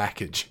 for the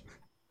package.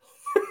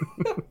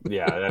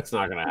 Yeah, that's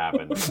not going to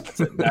happen.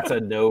 That's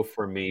a no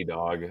for me,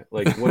 dog.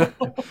 Like, what?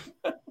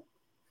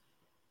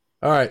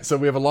 All right, so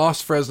we have a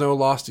loss Fresno,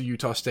 loss to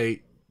Utah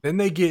State. Then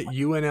they get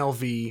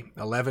UNLV,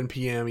 11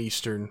 p.m.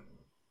 Eastern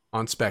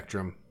on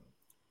Spectrum.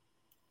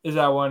 Is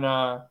that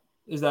one?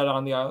 Is that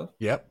on the island?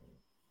 Yep.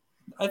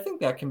 I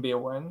think that can be a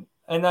win.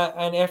 And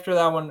after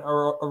that one,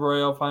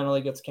 Arroyo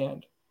finally gets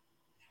canned.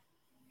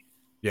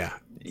 Yeah.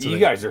 So you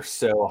guys are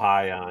so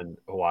high on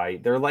Hawaii.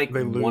 They're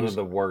one of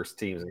the worst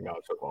teams in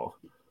college football.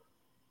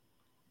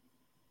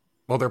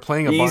 Well, they're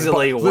playing a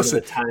easily bunch.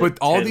 Listen, but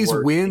all these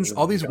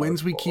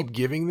wins we keep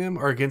giving them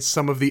are against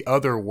some of the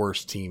other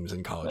worst teams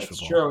in college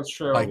football. It's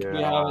true. Like,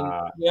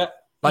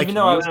 even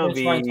though I was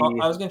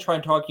going to try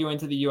and talk you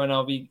into the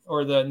UNLV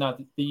or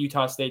the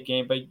Utah State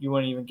game, but you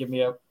wouldn't even give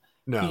me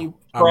you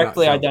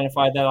correctly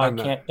identified that I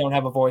don't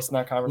have a voice in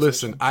that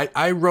conversation. Listen,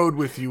 I rode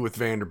with you with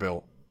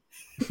Vanderbilt.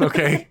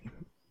 Okay,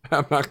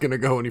 I'm not going to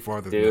go any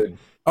farther than that.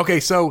 Okay,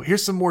 so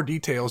here's some more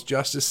details.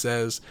 Justice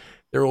says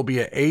there will be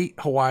 8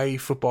 Hawaii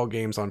football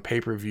games on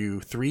pay-per-view,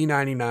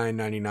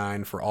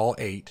 $399.99 for all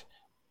 8,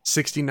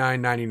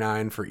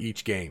 $69.99 for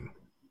each game.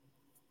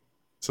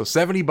 So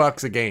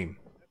 $70 a game.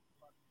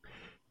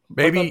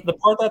 Maybe the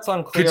part that's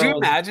unclear. Could you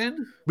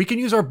imagine? We can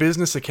use our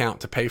business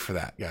account to pay for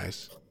that,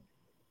 guys.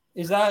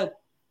 Is that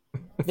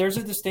there's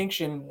a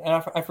distinction,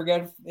 and I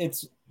forget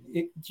if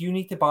do you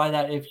need to buy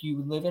that if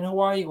you live in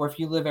Hawaii or if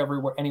you live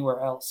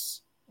anywhere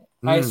else?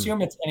 I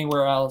assume it's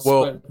anywhere else.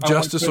 Well, but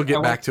Justice will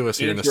get back to us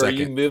here in a second.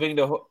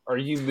 Are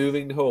you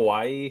moving to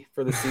Hawaii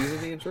for the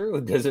season, Andrew?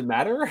 Does it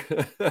matter?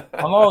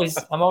 I'm always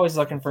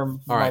looking for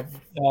my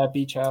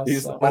beach house.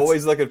 He's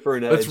always looking for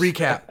an edge. Let's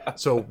recap.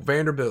 So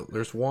Vanderbilt,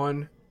 there's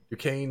 1.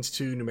 Duquesne's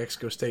 2. New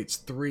Mexico State's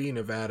 3.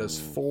 Nevada's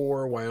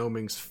 4.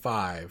 Wyoming's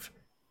 5.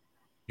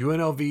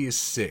 UNLV is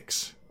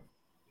 6.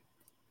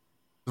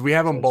 We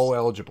have them bowl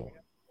eligible.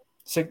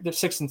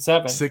 6 and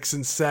 7. 6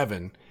 and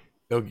 7.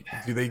 Do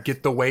they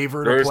get the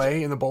waiver to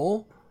play in the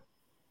bowl?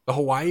 The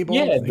Hawaii Bowl?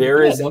 Yeah,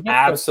 there is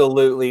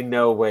absolutely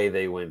no way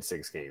they win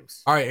 6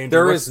 games. All right, Andrew,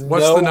 there is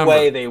no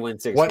way they win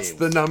 6 games. What's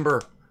the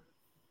number?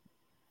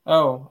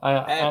 Oh,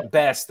 at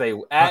best they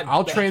win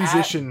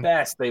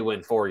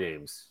 4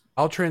 games.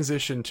 I'll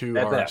transition to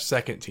our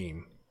second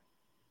team,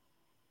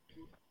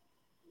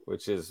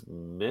 which is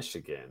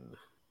Michigan.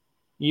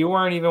 You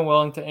weren't even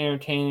willing to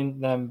entertain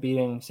them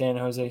beating San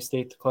Jose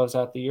State to close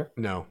out the year?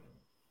 No.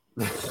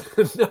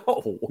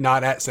 No.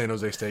 Not at San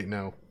Jose State,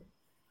 no.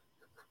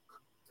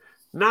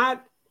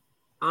 Not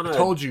on I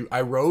told you,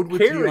 I rode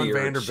with you on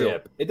Vanderbilt.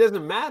 Ship. It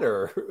doesn't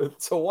matter.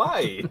 It's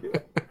Hawaii.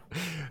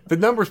 The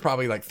number's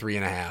probably like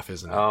 3.5,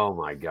 isn't it? Oh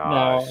my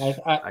gosh. No,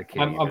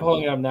 I'm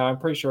pulling it up now. I'm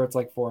pretty sure it's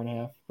like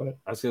 4.5. But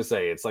I was gonna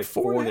say it's like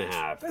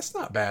 4.5. That's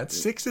not bad.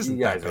 6 isn't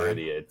that bad. You guys are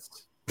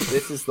idiots.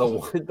 This is the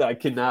one that I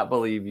cannot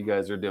believe you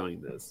guys are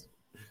doing this.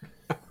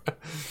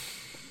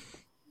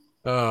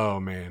 Oh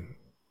man.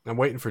 I'm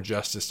waiting for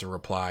Justice to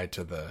reply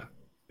to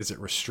is it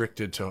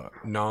restricted to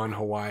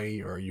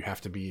non-Hawaii or you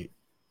have to be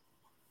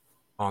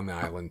on the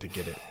island to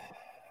get it?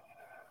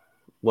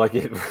 Like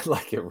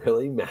it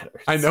really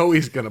matters. I know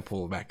he's gonna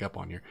pull it back up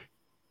on here.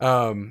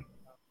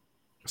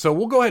 So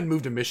we'll go ahead and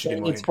move to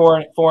Michigan. It's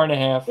 4.5.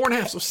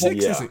 4.5. So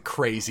 6 isn't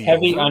crazy.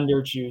 Heavy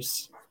under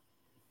juice.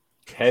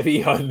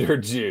 Heavy under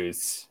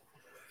juice.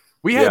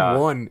 We had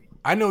one.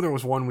 I know there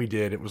was one we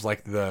did. It was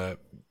like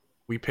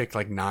we picked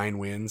like 9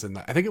 wins, and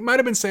I think it might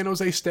have been San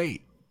Jose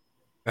State.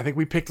 I think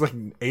we picked like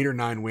 8 or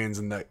 9 wins,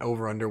 and the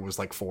over under was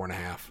like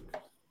 4.5,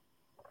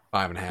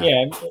 5.5.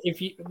 Yeah,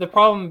 the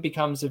problem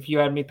becomes if you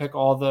had me pick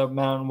all the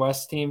Mountain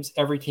West teams,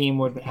 every team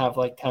would have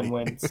like 10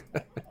 wins,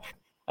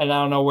 and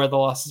I don't know where the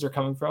losses are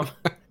coming from.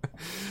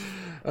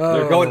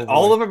 They're going.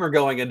 All of them are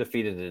going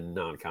undefeated in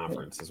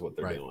non-conference, is what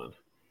they're doing.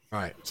 All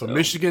right, so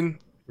Michigan,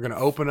 we're going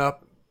to open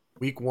up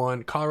week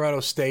 1. Colorado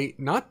State,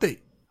 not the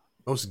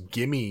most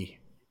gimme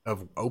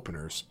of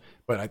openers,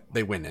 but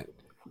they win it.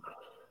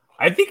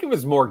 I think it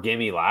was more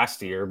gimme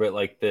last year, but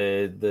like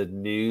the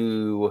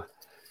new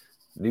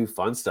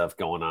fun stuff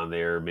going on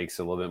there makes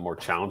it a little bit more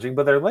challenging.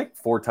 But they're like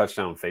 4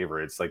 touchdown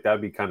favorites. Like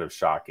that'd be kind of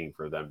shocking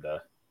for them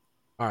to.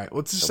 All right,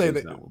 let's just say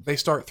that they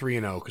start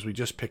 3-0 because we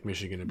just picked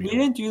Michigan to beat. We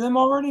didn't do them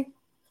already.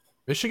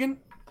 Michigan?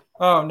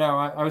 Oh no,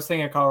 I was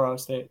thinking of Colorado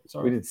State.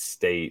 Sorry, we did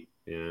State.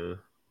 Yeah.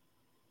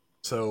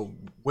 So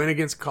win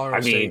against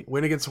Colorado State,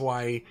 win against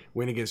Hawaii,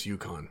 win against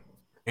UConn.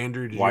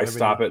 Andrew, did why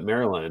stop at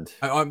Maryland?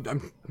 I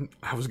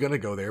was gonna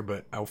go there,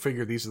 but I'll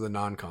figure these are the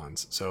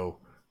non-cons. So,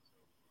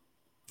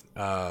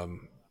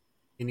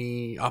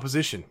 any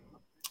opposition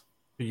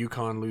to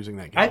UConn losing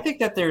that game? I think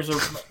that there's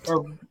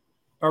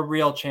a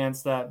real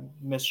chance that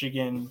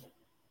Michigan,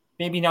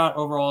 maybe not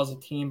overall as a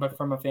team, but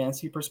from a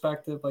fantasy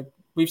perspective, like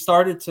we've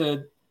started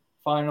to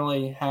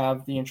finally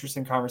have the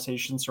interesting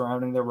conversations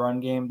surrounding the run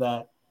game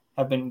that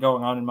have been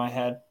going on in my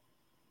head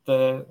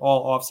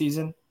all off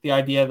season. The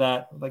idea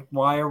that like,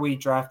 why are we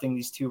drafting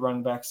these 2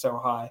 running backs so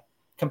high?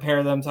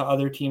 Compare them to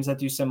other teams that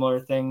do similar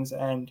things.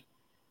 And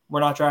we're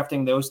not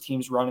drafting those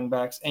teams running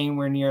backs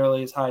anywhere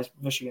nearly as high as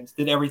Michigan's.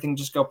 Did everything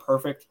just go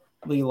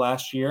perfectly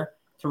last year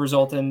to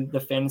result in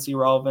the fantasy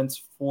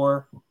relevance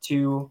for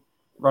 2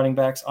 running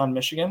backs on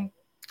Michigan?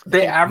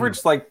 They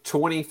averaged like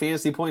 20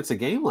 fantasy points a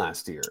game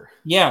last year.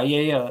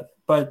 Yeah.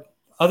 But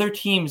other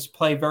teams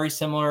play very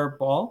similar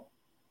ball,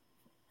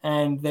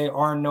 and they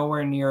are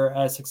nowhere near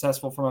as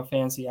successful from a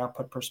fantasy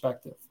output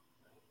perspective.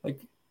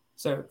 Like,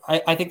 so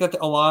I think that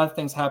a lot of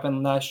things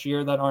happened last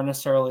year that aren't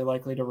necessarily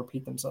likely to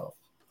repeat themselves.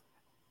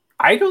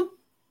 I don't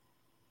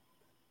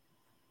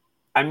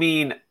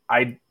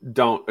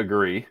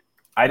agree.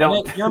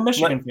 You're a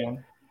Michigan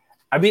fan.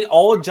 I mean,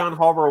 all of John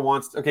Harbaugh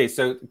wants. Okay,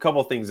 so a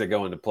couple of things that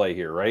go into play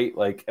here, right?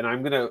 Like, and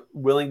I'm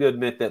willing to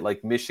admit that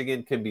like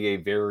Michigan can be a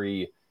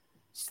very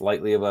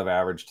slightly above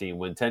average team,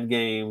 win 10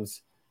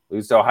 games,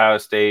 lose to Ohio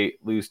State,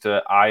 lose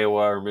to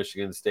Iowa or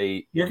Michigan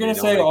State. You're going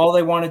to say all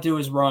they want to do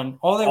is run.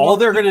 All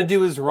they're going to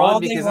do is run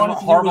because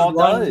that's what Harbaugh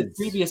does.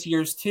 Previous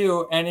years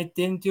too, and it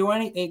didn't do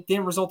any. It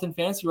didn't result in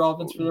fantasy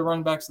relevance for the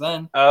running backs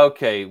then.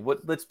 Okay,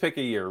 let's pick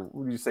a year.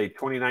 What do you say?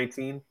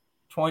 2019,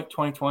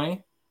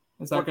 2020.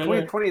 Is that good?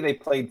 2020 they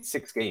played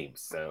 6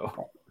 games.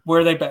 So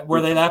were they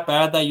that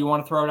bad that you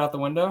want to throw it out the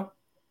window?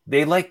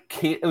 They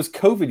can't. It was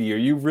COVID year.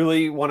 You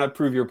really want to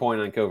prove your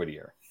point on COVID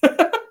year?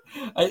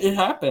 It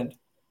happened.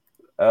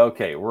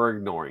 Okay, we're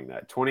ignoring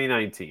that.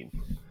 2019.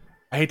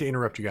 I hate to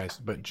interrupt you guys,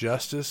 but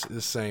Justice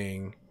is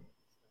saying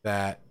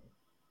that,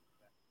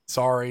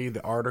 sorry,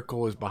 the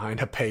article is behind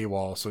a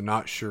paywall, so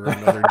not sure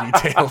on other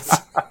details.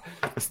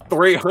 It's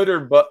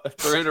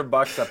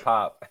 $300 a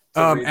pop.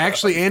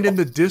 Actually, and in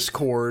the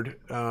Discord,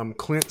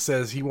 Clint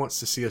says he wants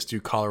to see us do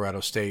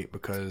Colorado State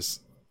because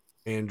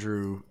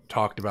Andrew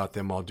talked about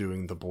them while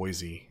doing the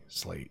Boise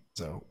slate.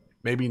 So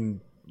maybe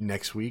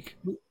next week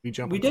we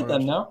jump. We did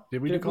them, no?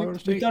 Did we do Colorado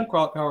State? We've done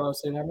Colorado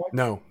State, haven't we?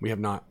 No, we have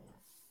not.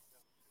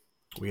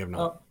 We have not.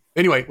 Oh.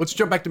 Anyway, let's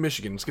jump back to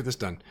Michigan. Let's get this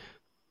done.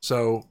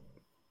 So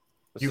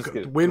you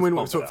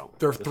win. So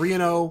they're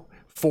 3-0,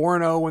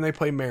 4-0 when they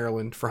play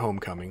Maryland for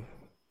homecoming.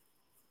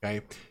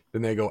 Okay,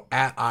 then they go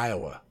at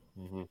Iowa.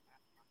 Mm-hmm.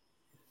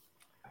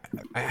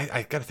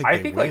 I gotta think. I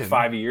think like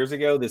 5 years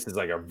ago, this is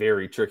like a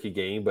very tricky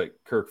game, but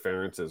Kirk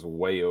Ferentz is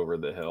way over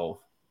the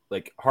hill.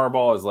 Like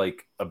Harbaugh is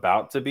like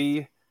about to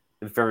be,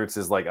 and Ferentz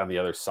is like on the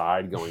other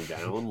side going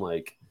down.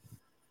 Like,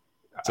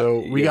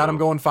 so we got them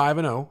going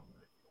 5-0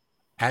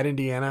 at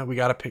Indiana. We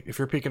got to pick. If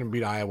you're picking to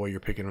beat Iowa, you're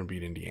picking to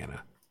beat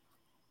Indiana.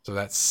 So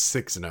that's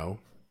 6-0.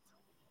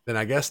 Then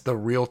I guess the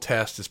real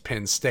test is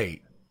Penn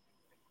State.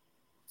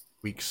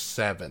 Week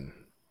 7.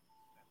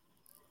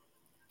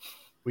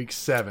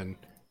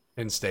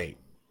 Penn State.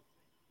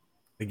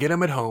 They get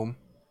them at home.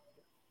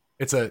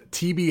 It's a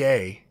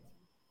TBA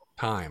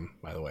time,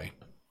 by the way.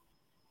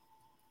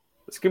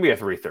 It's gonna be a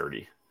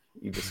 3:30.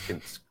 It's gonna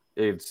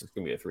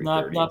be a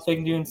 3:30. Not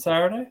big noon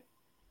Saturday.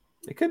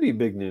 It could be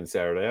big noon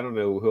Saturday. I don't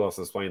know who else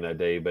is playing that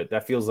day, but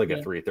that feels like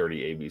a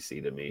 3:30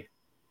 ABC to me.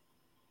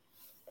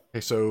 Okay,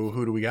 so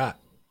who do we got?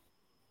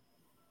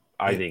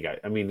 I think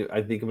I'm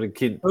gonna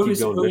keep Who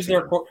going.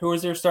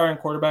 is their starting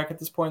quarterback at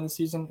this point in the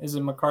season? Is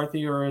it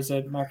McCarthy or is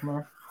it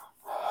McNamara?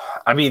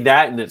 I mean,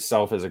 that in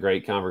itself is a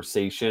great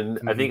conversation.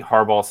 Mm-hmm. I think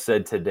Harbaugh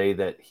said today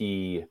that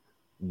he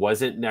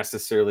wasn't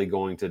necessarily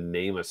going to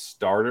name a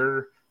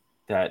starter,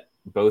 that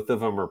both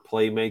of them are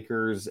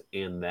playmakers,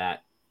 and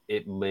that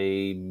it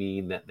may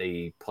mean that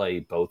they play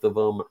both of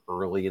them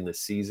early in the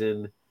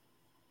season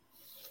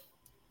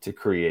to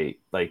create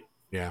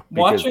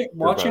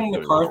watching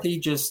McCarthy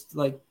just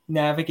like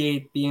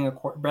navigate being a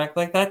quarterback,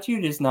 like that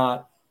dude is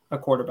not a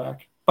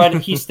quarterback, but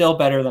he's still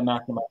better than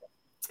McNamara.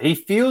 He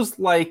feels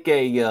like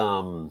a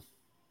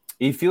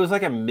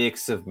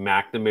mix of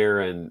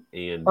McNamara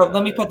and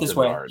let me put this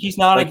way: he's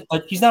not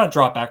a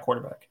drop back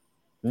quarterback.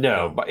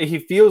 No, but he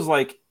feels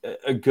like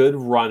a good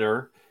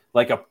runner,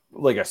 like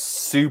a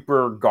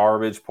super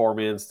garbage poor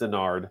man's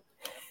Denard,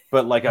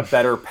 but like a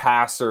better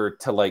passer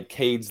to like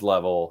Cade's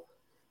level.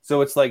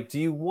 So it's like, do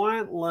you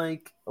want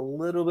like a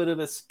little bit of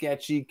a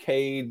sketchy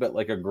Cade, but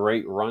like a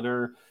great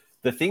runner?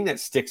 The thing that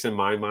sticks in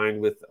my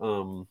mind with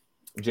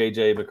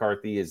JJ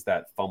McCarthy is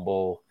that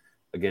fumble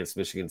against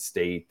Michigan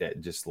State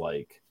that just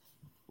like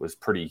was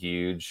pretty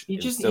huge. He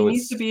needs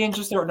to be in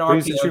just an RPO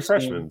he's a true scheme.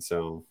 freshman,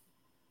 so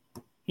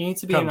he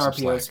needs to be in an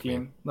RPO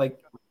scheme. Man.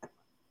 Like,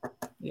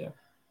 yeah.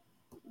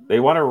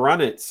 They want to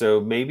run it, so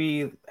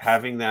maybe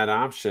having that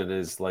option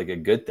is like a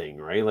good thing,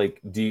 right?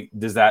 Like,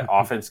 does that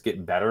offense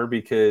get better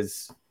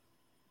because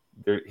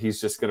he's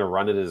just going to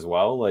run it as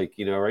well? Like,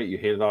 right? You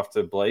hand it off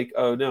to Blake.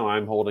 Oh no,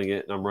 I'm holding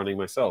it and I'm running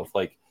myself.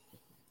 Like,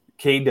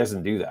 Cade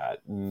doesn't do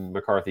that. And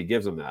McCarthy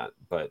gives him that,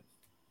 but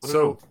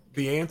so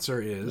the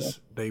answer is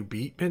they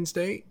beat Penn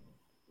State.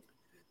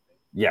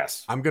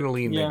 Yes, I'm going to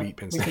lean they beat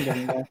Penn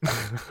State.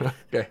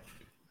 Okay.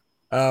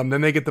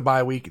 Then they get the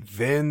bye week.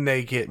 Then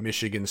they get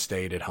Michigan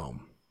State at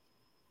home.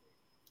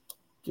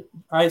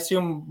 I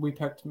assume we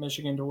picked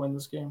Michigan to win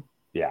this game.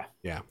 Yeah.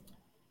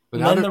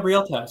 And then the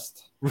real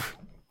test.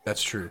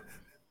 That's true.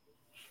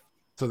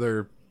 So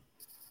they're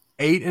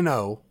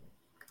 8-0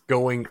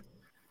 going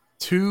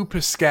to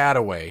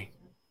Piscataway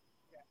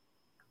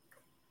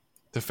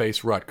to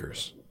face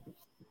Rutgers.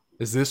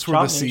 Is this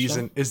where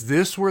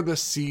the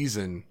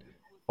season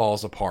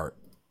falls apart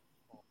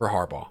for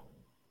Harbaugh?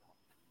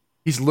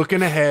 He's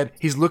looking ahead.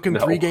 He's looking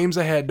 3 games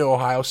ahead to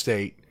Ohio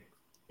State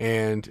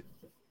and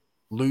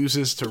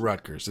loses to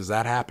Rutgers. Does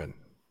that happen?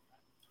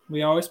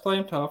 We always play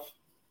him tough.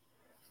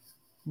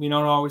 We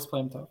don't always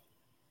play him tough.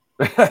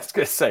 I was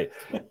going to say,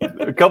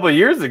 a couple of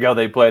years ago,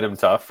 they played him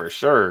tough for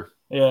sure.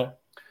 Yeah.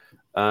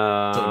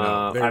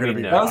 That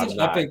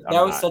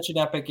was such an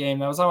epic game.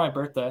 That was on my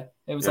birthday.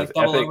 It was like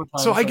double overtime.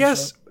 So I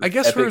guess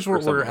here's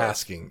what we're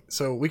asking.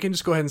 So we can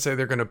just go ahead and say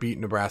they're going to beat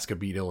Nebraska,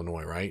 beat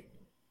Illinois, right?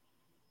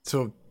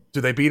 So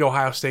do they beat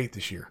Ohio State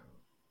this year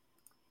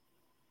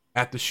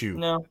at the shoe?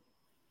 No.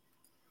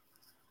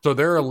 So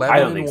they're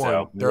 11-1.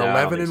 So. They're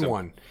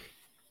 11-1.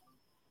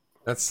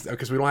 That's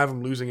because we don't have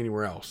them losing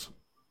anywhere else.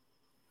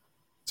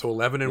 So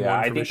 11-1. Yeah,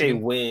 I think Michigan.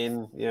 they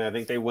win. Yeah, I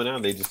think they win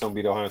out. They just don't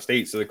beat Ohio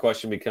State. So the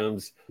question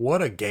becomes,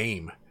 what a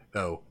game,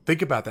 though.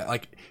 Think about that.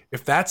 Like,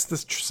 if that's the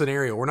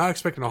scenario, we're not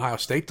expecting Ohio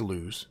State to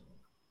lose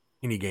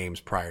any games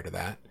prior to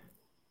that.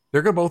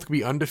 They're going to both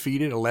be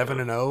undefeated,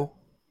 11-0,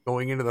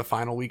 going into the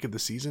final week of the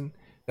season.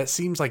 That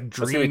seems like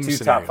dream two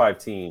scenario. top 5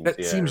 teams.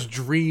 That seems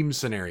dream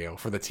scenario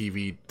for the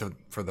TV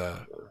for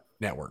the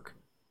network.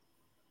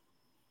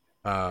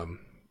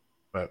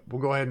 But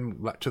we'll go ahead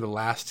and to the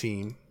last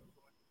team,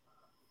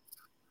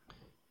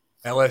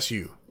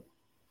 LSU.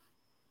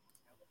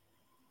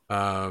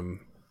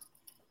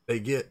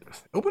 They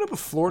open up a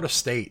Florida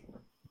State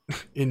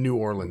in New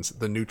Orleans,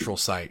 the neutral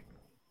site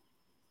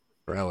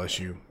for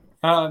LSU.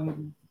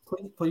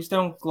 Please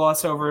don't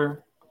gloss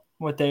over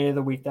what day of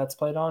the week that's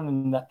played on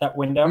and that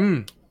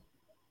window.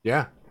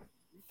 Yeah.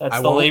 That's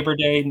the Labor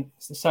Day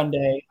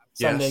Sunday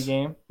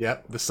game.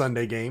 Yep, the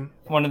Sunday game.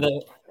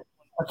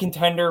 A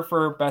contender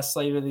for best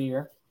slate of the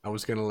year. I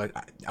was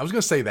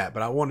gonna say that,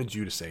 but I wanted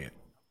you to say it.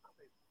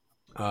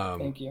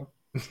 Thank you.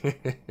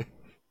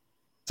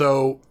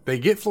 So they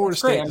get Florida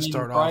State to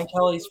start Brian off.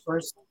 Kelly's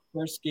first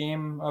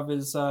game of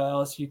his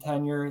LSU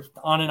tenure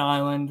on an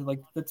island, like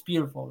that's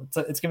beautiful.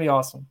 It's gonna be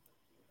awesome.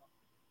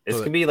 It's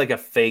gonna be like a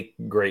fake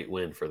great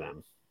win for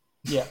them.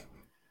 Yeah,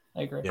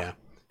 I agree. Yeah,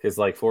 because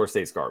like Florida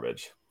State's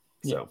garbage.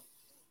 So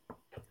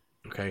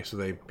okay, so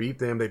they beat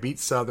them. They beat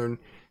Southern.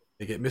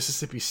 They get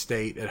Mississippi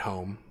State at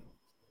home,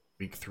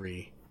 week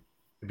 3.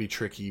 It'd be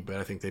tricky, but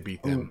I think they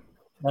beat them.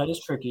 That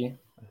is tricky.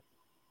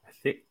 I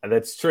think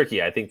that's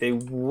tricky. I think they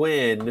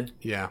win.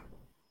 Yeah,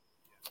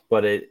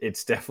 but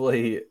it's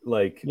definitely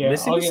like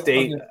Mississippi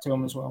State. I'll give it to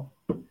them as well.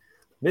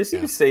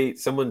 Mississippi State.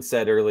 Someone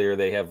said earlier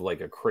they have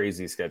like a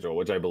crazy schedule,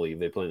 which I believe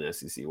they play in the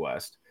SEC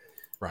West.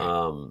 Right.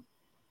 So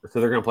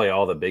they're going to play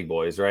all the big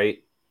boys, right?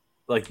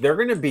 Like they're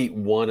going to beat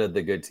one of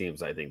the good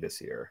teams, I think,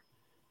 this year.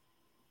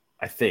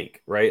 I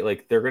think, right?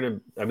 Like they're going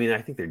to. I mean,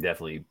 I think they're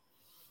definitely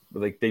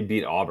like they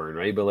beat Auburn,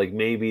 right? But like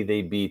maybe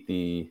they beat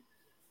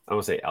I don't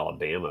want to say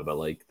Alabama, but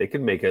like they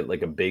could make it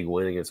like a big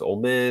win against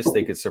Ole Miss.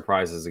 They could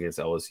surprise us against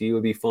LSU.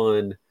 Would be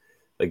fun.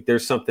 Like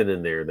there's something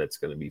in there that's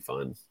going to be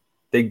fun.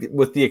 They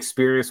with the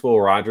experience Will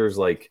Rogers,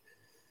 like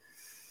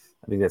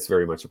I think that's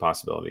very much a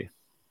possibility.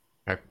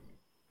 Okay,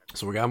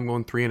 so we got them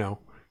going 3-0.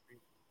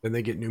 Then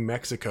they get New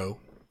Mexico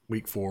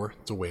week 4.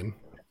 It's a win.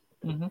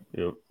 Mm-hmm.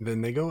 Yep.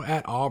 Then they go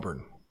at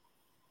Auburn.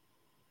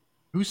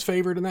 Who's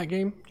favored in that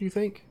game? Do you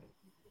think?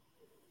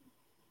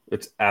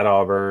 It's at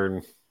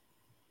Auburn.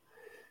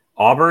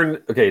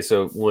 Auburn. Okay,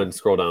 so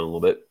scroll down a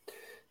little bit.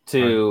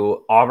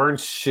 Auburn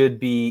should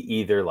be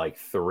either like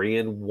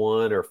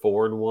 3-1 or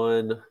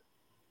 4-1,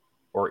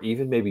 or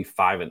even maybe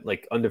 5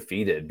 like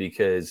undefeated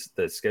because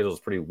the schedule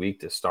is pretty weak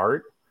to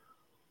start.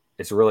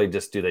 It's really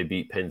just do they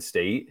beat Penn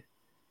State,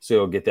 so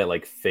you'll get that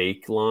like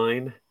fake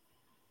line.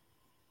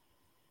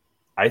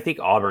 I think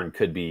Auburn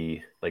could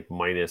be like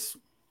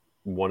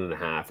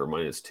 -1.5 or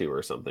 -2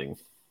 or something,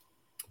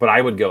 but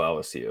I would go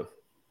LSU.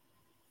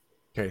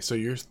 Okay, so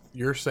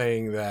you're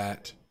saying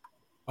that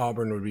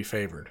Auburn would be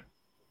favored.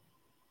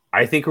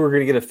 I think we're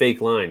going to get a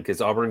fake line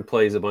because Auburn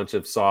plays a bunch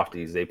of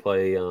softies. They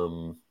play,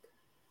 oh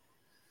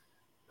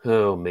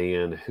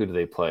man, who do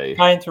they play?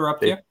 Can I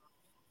interrupt you?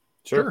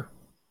 Sure.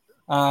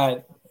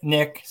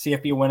 Nick,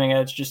 CFB Winning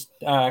Edge, just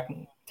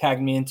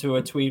tagged me into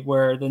a tweet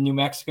where the New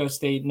Mexico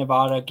State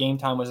Nevada game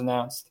time was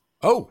announced.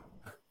 Oh,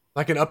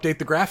 I can update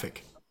the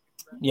graphic.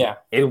 Yeah,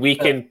 and we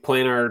can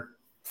plan our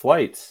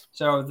flights.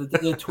 So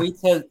the tweet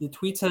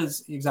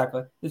says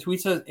exactly. The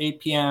tweet says 8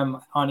 p.m.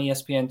 on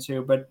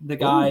ESPN2, but the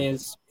guy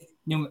is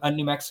a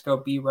New Mexico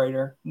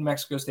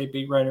State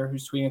beat writer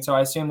who's tweeting. So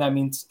I assume that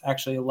means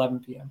actually 11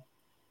 p.m.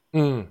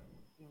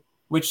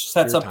 Which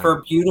sets up for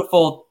a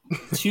beautiful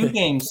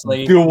 2-game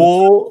slate.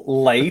 Dual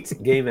late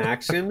game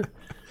action.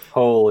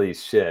 Holy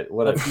shit!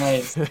 What a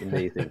nice,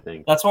 amazing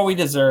thing. That's what we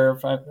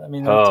deserve. I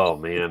mean,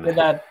 man,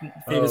 that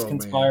fate has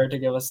conspired to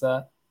give us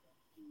that.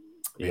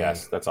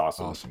 Yes, that's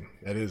awesome. Awesome.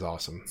 That is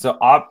awesome. So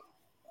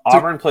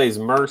Auburn plays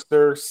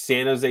Mercer,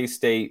 San Jose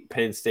State,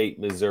 Penn State,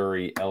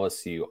 Missouri,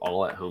 LSU,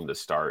 all at home to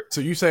start.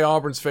 So you say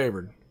Auburn's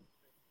favored?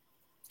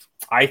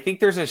 I think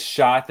there's a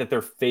shot that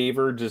they're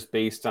favored just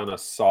based on a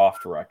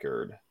soft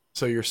record.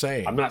 So you're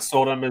saying I'm not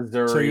sold on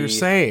Missouri. So you're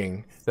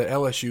saying that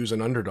LSU's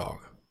an underdog.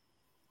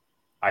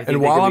 I think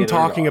and while I'm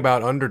talking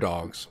about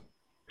underdogs.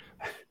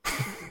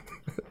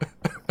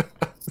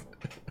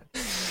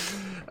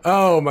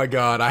 Oh my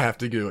God! I have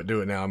to do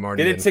it now. I'm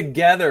already get it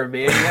together,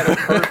 man. You had it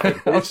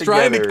perfect. I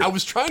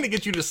was trying to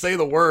get you to say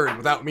the word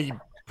without me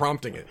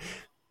prompting it.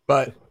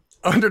 But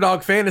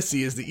Underdog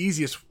Fantasy is the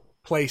easiest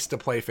place to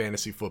play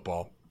fantasy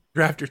football.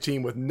 Draft your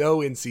team with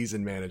no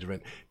in-season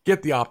management.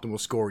 Get the optimal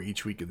score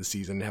each week of the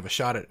season and have a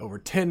shot at over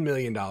 $10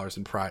 million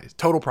in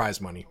total prize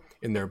money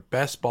in their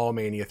Best Ball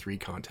Mania 3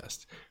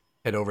 contest.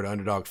 Head over to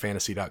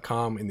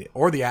UnderdogFantasy.com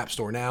or the App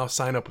Store now.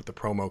 Sign up with the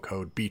promo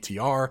code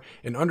BTR,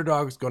 and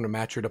Underdog is going to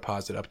match your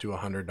deposit up to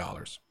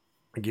 $100.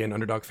 Again,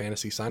 Underdog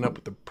Fantasy, sign up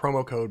with the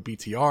promo code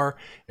BTR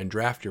and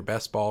draft your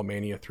Best Ball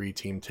Mania 3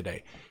 team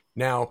today.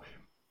 Now,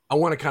 I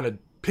want to kind of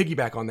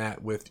piggyback on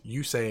that with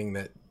you saying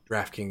that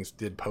DraftKings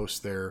did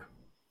post their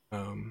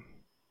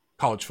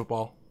college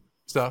football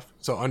stuff,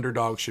 so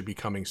Underdog should be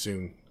coming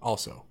soon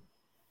also.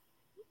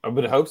 I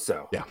would hope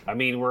so. Yeah. I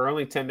mean, we're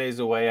only 10 days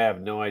away. I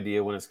have no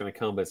idea when it's going to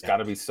come, but it's got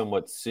to be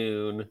somewhat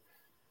soon.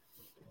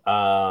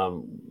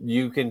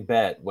 You can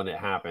bet when it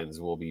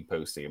happens, we'll be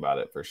posting about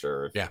it for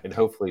sure. Yeah. And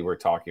hopefully we're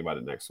talking about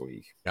it next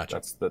week.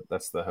 Gotcha.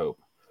 That's the hope.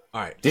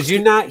 All right. Did you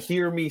not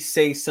hear me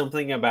say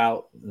something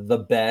about the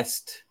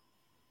best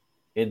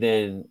and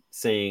then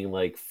saying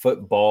like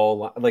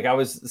football? Like I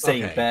was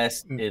saying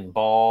best in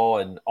ball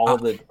and all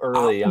of the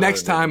early.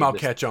 Next time I'll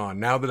catch on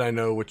now that I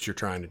know what you're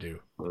trying to do.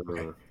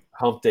 Okay.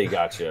 Hump day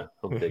gotcha.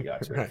 Hump day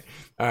gotcha. Right.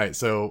 All right.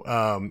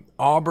 So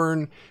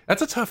Auburn,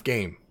 that's a tough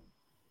game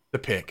to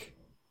pick.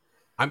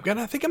 I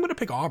think I'm gonna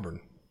pick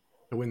Auburn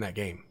to win that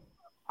game.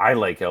 I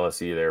like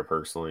LSU there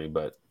personally,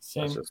 but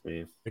Same. that's just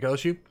me. Pick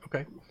LSU?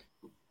 Okay.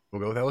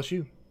 We'll go with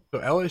LSU. So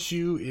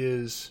LSU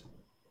is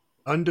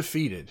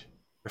undefeated.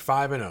 They're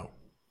 5-0.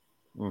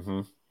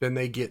 Mm-hmm. Then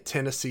they get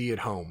Tennessee at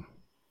home.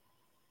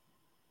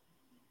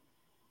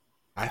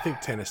 I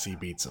think Tennessee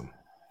beats them.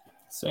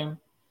 Same.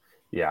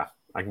 Yeah,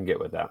 I can get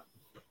with that.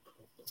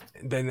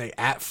 And then they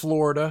at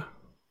Florida.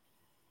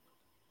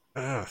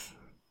 I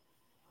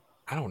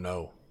don't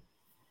know.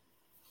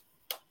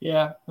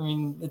 Yeah, I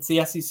mean, it's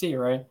the SEC,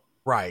 right?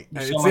 Right.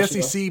 It's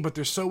the SEC, but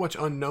there's so much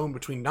unknown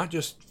between not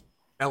just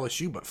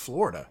LSU, but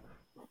Florida.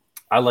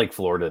 I like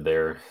Florida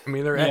there. I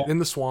mean, they're in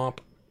the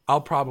swamp.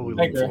 I'll probably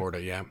leave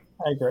Florida, yeah.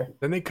 I agree.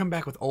 Then they come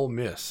back with Ole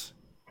Miss.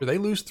 Do they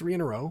lose 3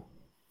 in a row?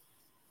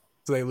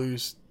 So they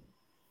lose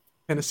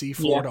Tennessee,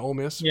 Florida, Ole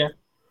Miss? Yeah.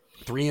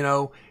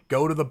 3-0,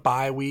 go to the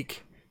bye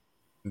week,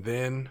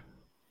 then...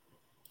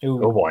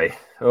 Ooh. Oh, boy.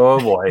 Oh,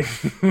 boy.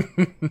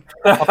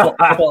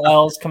 couple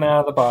L's coming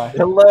out of the bye.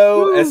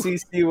 Hello,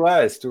 SEC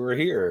West. We're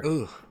here.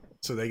 Ugh.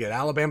 So they get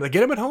Alabama. They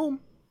get them at home.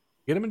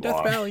 Get them in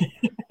Death Valley.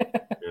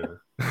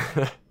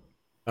 Yeah.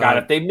 God,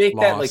 if they make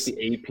that like the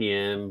 8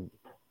 p.m.,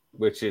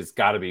 which has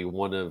got to be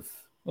one of...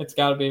 It's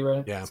got to be,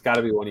 right? Yeah. It's got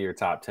to be one of your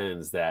top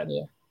 10s that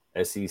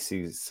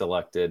SEC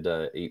selected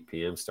 8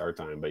 p.m. start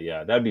time. But,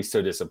 yeah, that'd be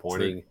so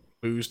disappointing.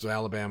 Lose to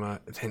Alabama.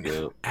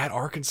 At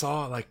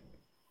Arkansas, like,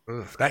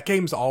 that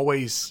game's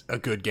always a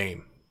good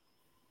game.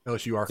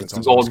 LSU Arkansas.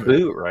 It's Golden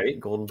Boot, right?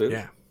 Golden Boot.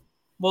 Yeah.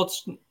 Well,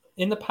 it's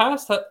in the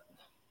past.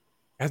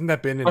 Hasn't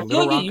that been in I feel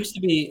Little like Rock?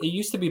 It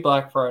used to be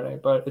Black Friday,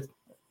 but it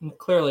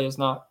clearly is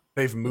not.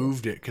 They've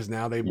moved it because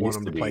now they want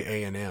them to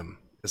play A&M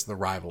as the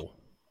rival.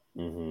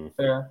 Mm-hmm.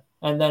 Fair.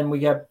 And then we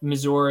get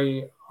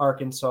Missouri,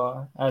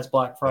 Arkansas as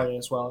Black Friday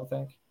as well, I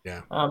think.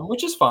 Yeah.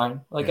 Which is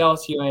fine. Like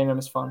LSU, A&M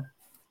is fun.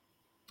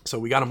 So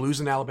we got them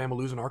losing Alabama,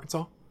 losing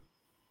Arkansas?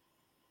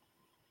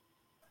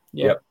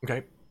 Yep.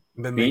 Okay.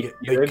 And then they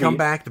come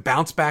back, the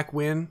bounce back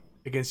win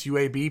against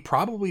UAB,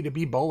 probably to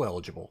be bowl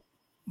eligible.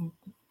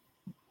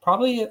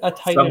 Probably a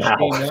tightish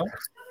game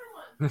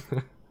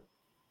there.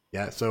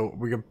 Yeah, so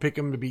we're going to pick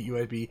them to beat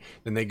UAB.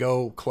 Then they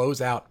go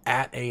close out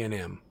at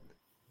A&M.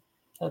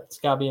 That's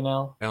got to be an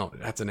L. No,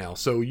 that's an L.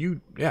 So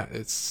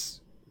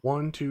it's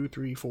 1, 2,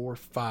 3, 4,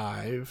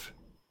 5,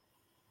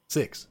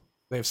 6.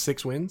 They have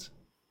 6 wins.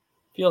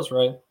 Feels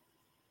right.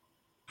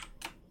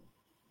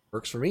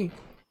 Works for me.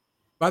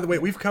 By the way,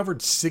 we've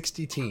covered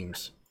 60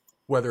 teams,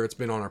 whether it's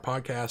been on our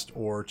podcast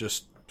or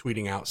just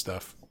tweeting out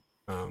stuff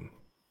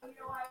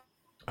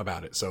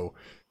about it. So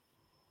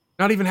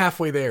not even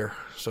halfway there.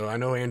 So I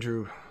know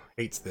Andrew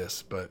hates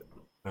this, but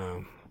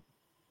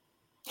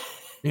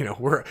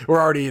we're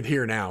already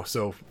here now,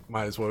 so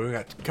might as well. We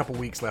got a couple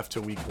weeks left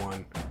till week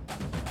 1.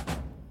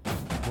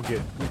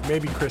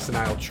 Maybe Chris and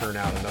I will churn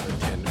out another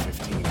 10 to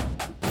 15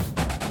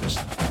 just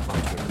on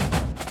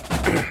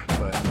Twitter.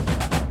 But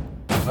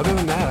other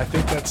than that, I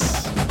think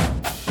that's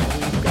all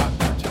we've got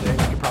for today.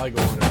 We could probably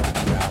go on another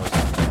 2 hours.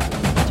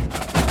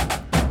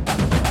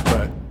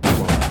 But we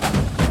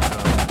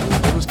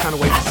won't. We'll just kind of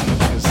wait to see,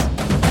 because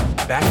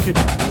that could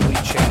really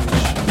change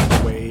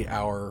the way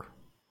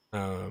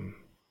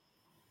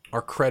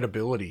our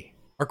credibility.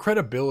 Our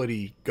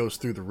credibility goes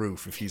through the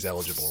roof if he's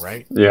eligible,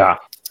 right? Yeah.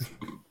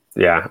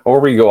 Yeah. Or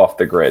we go off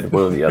the grid,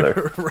 one or the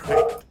other.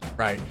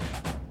 Right.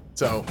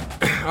 So,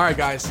 all right,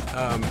 guys.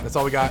 That's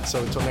all we got.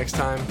 So until next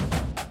time,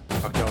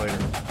 talk to y'all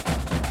later.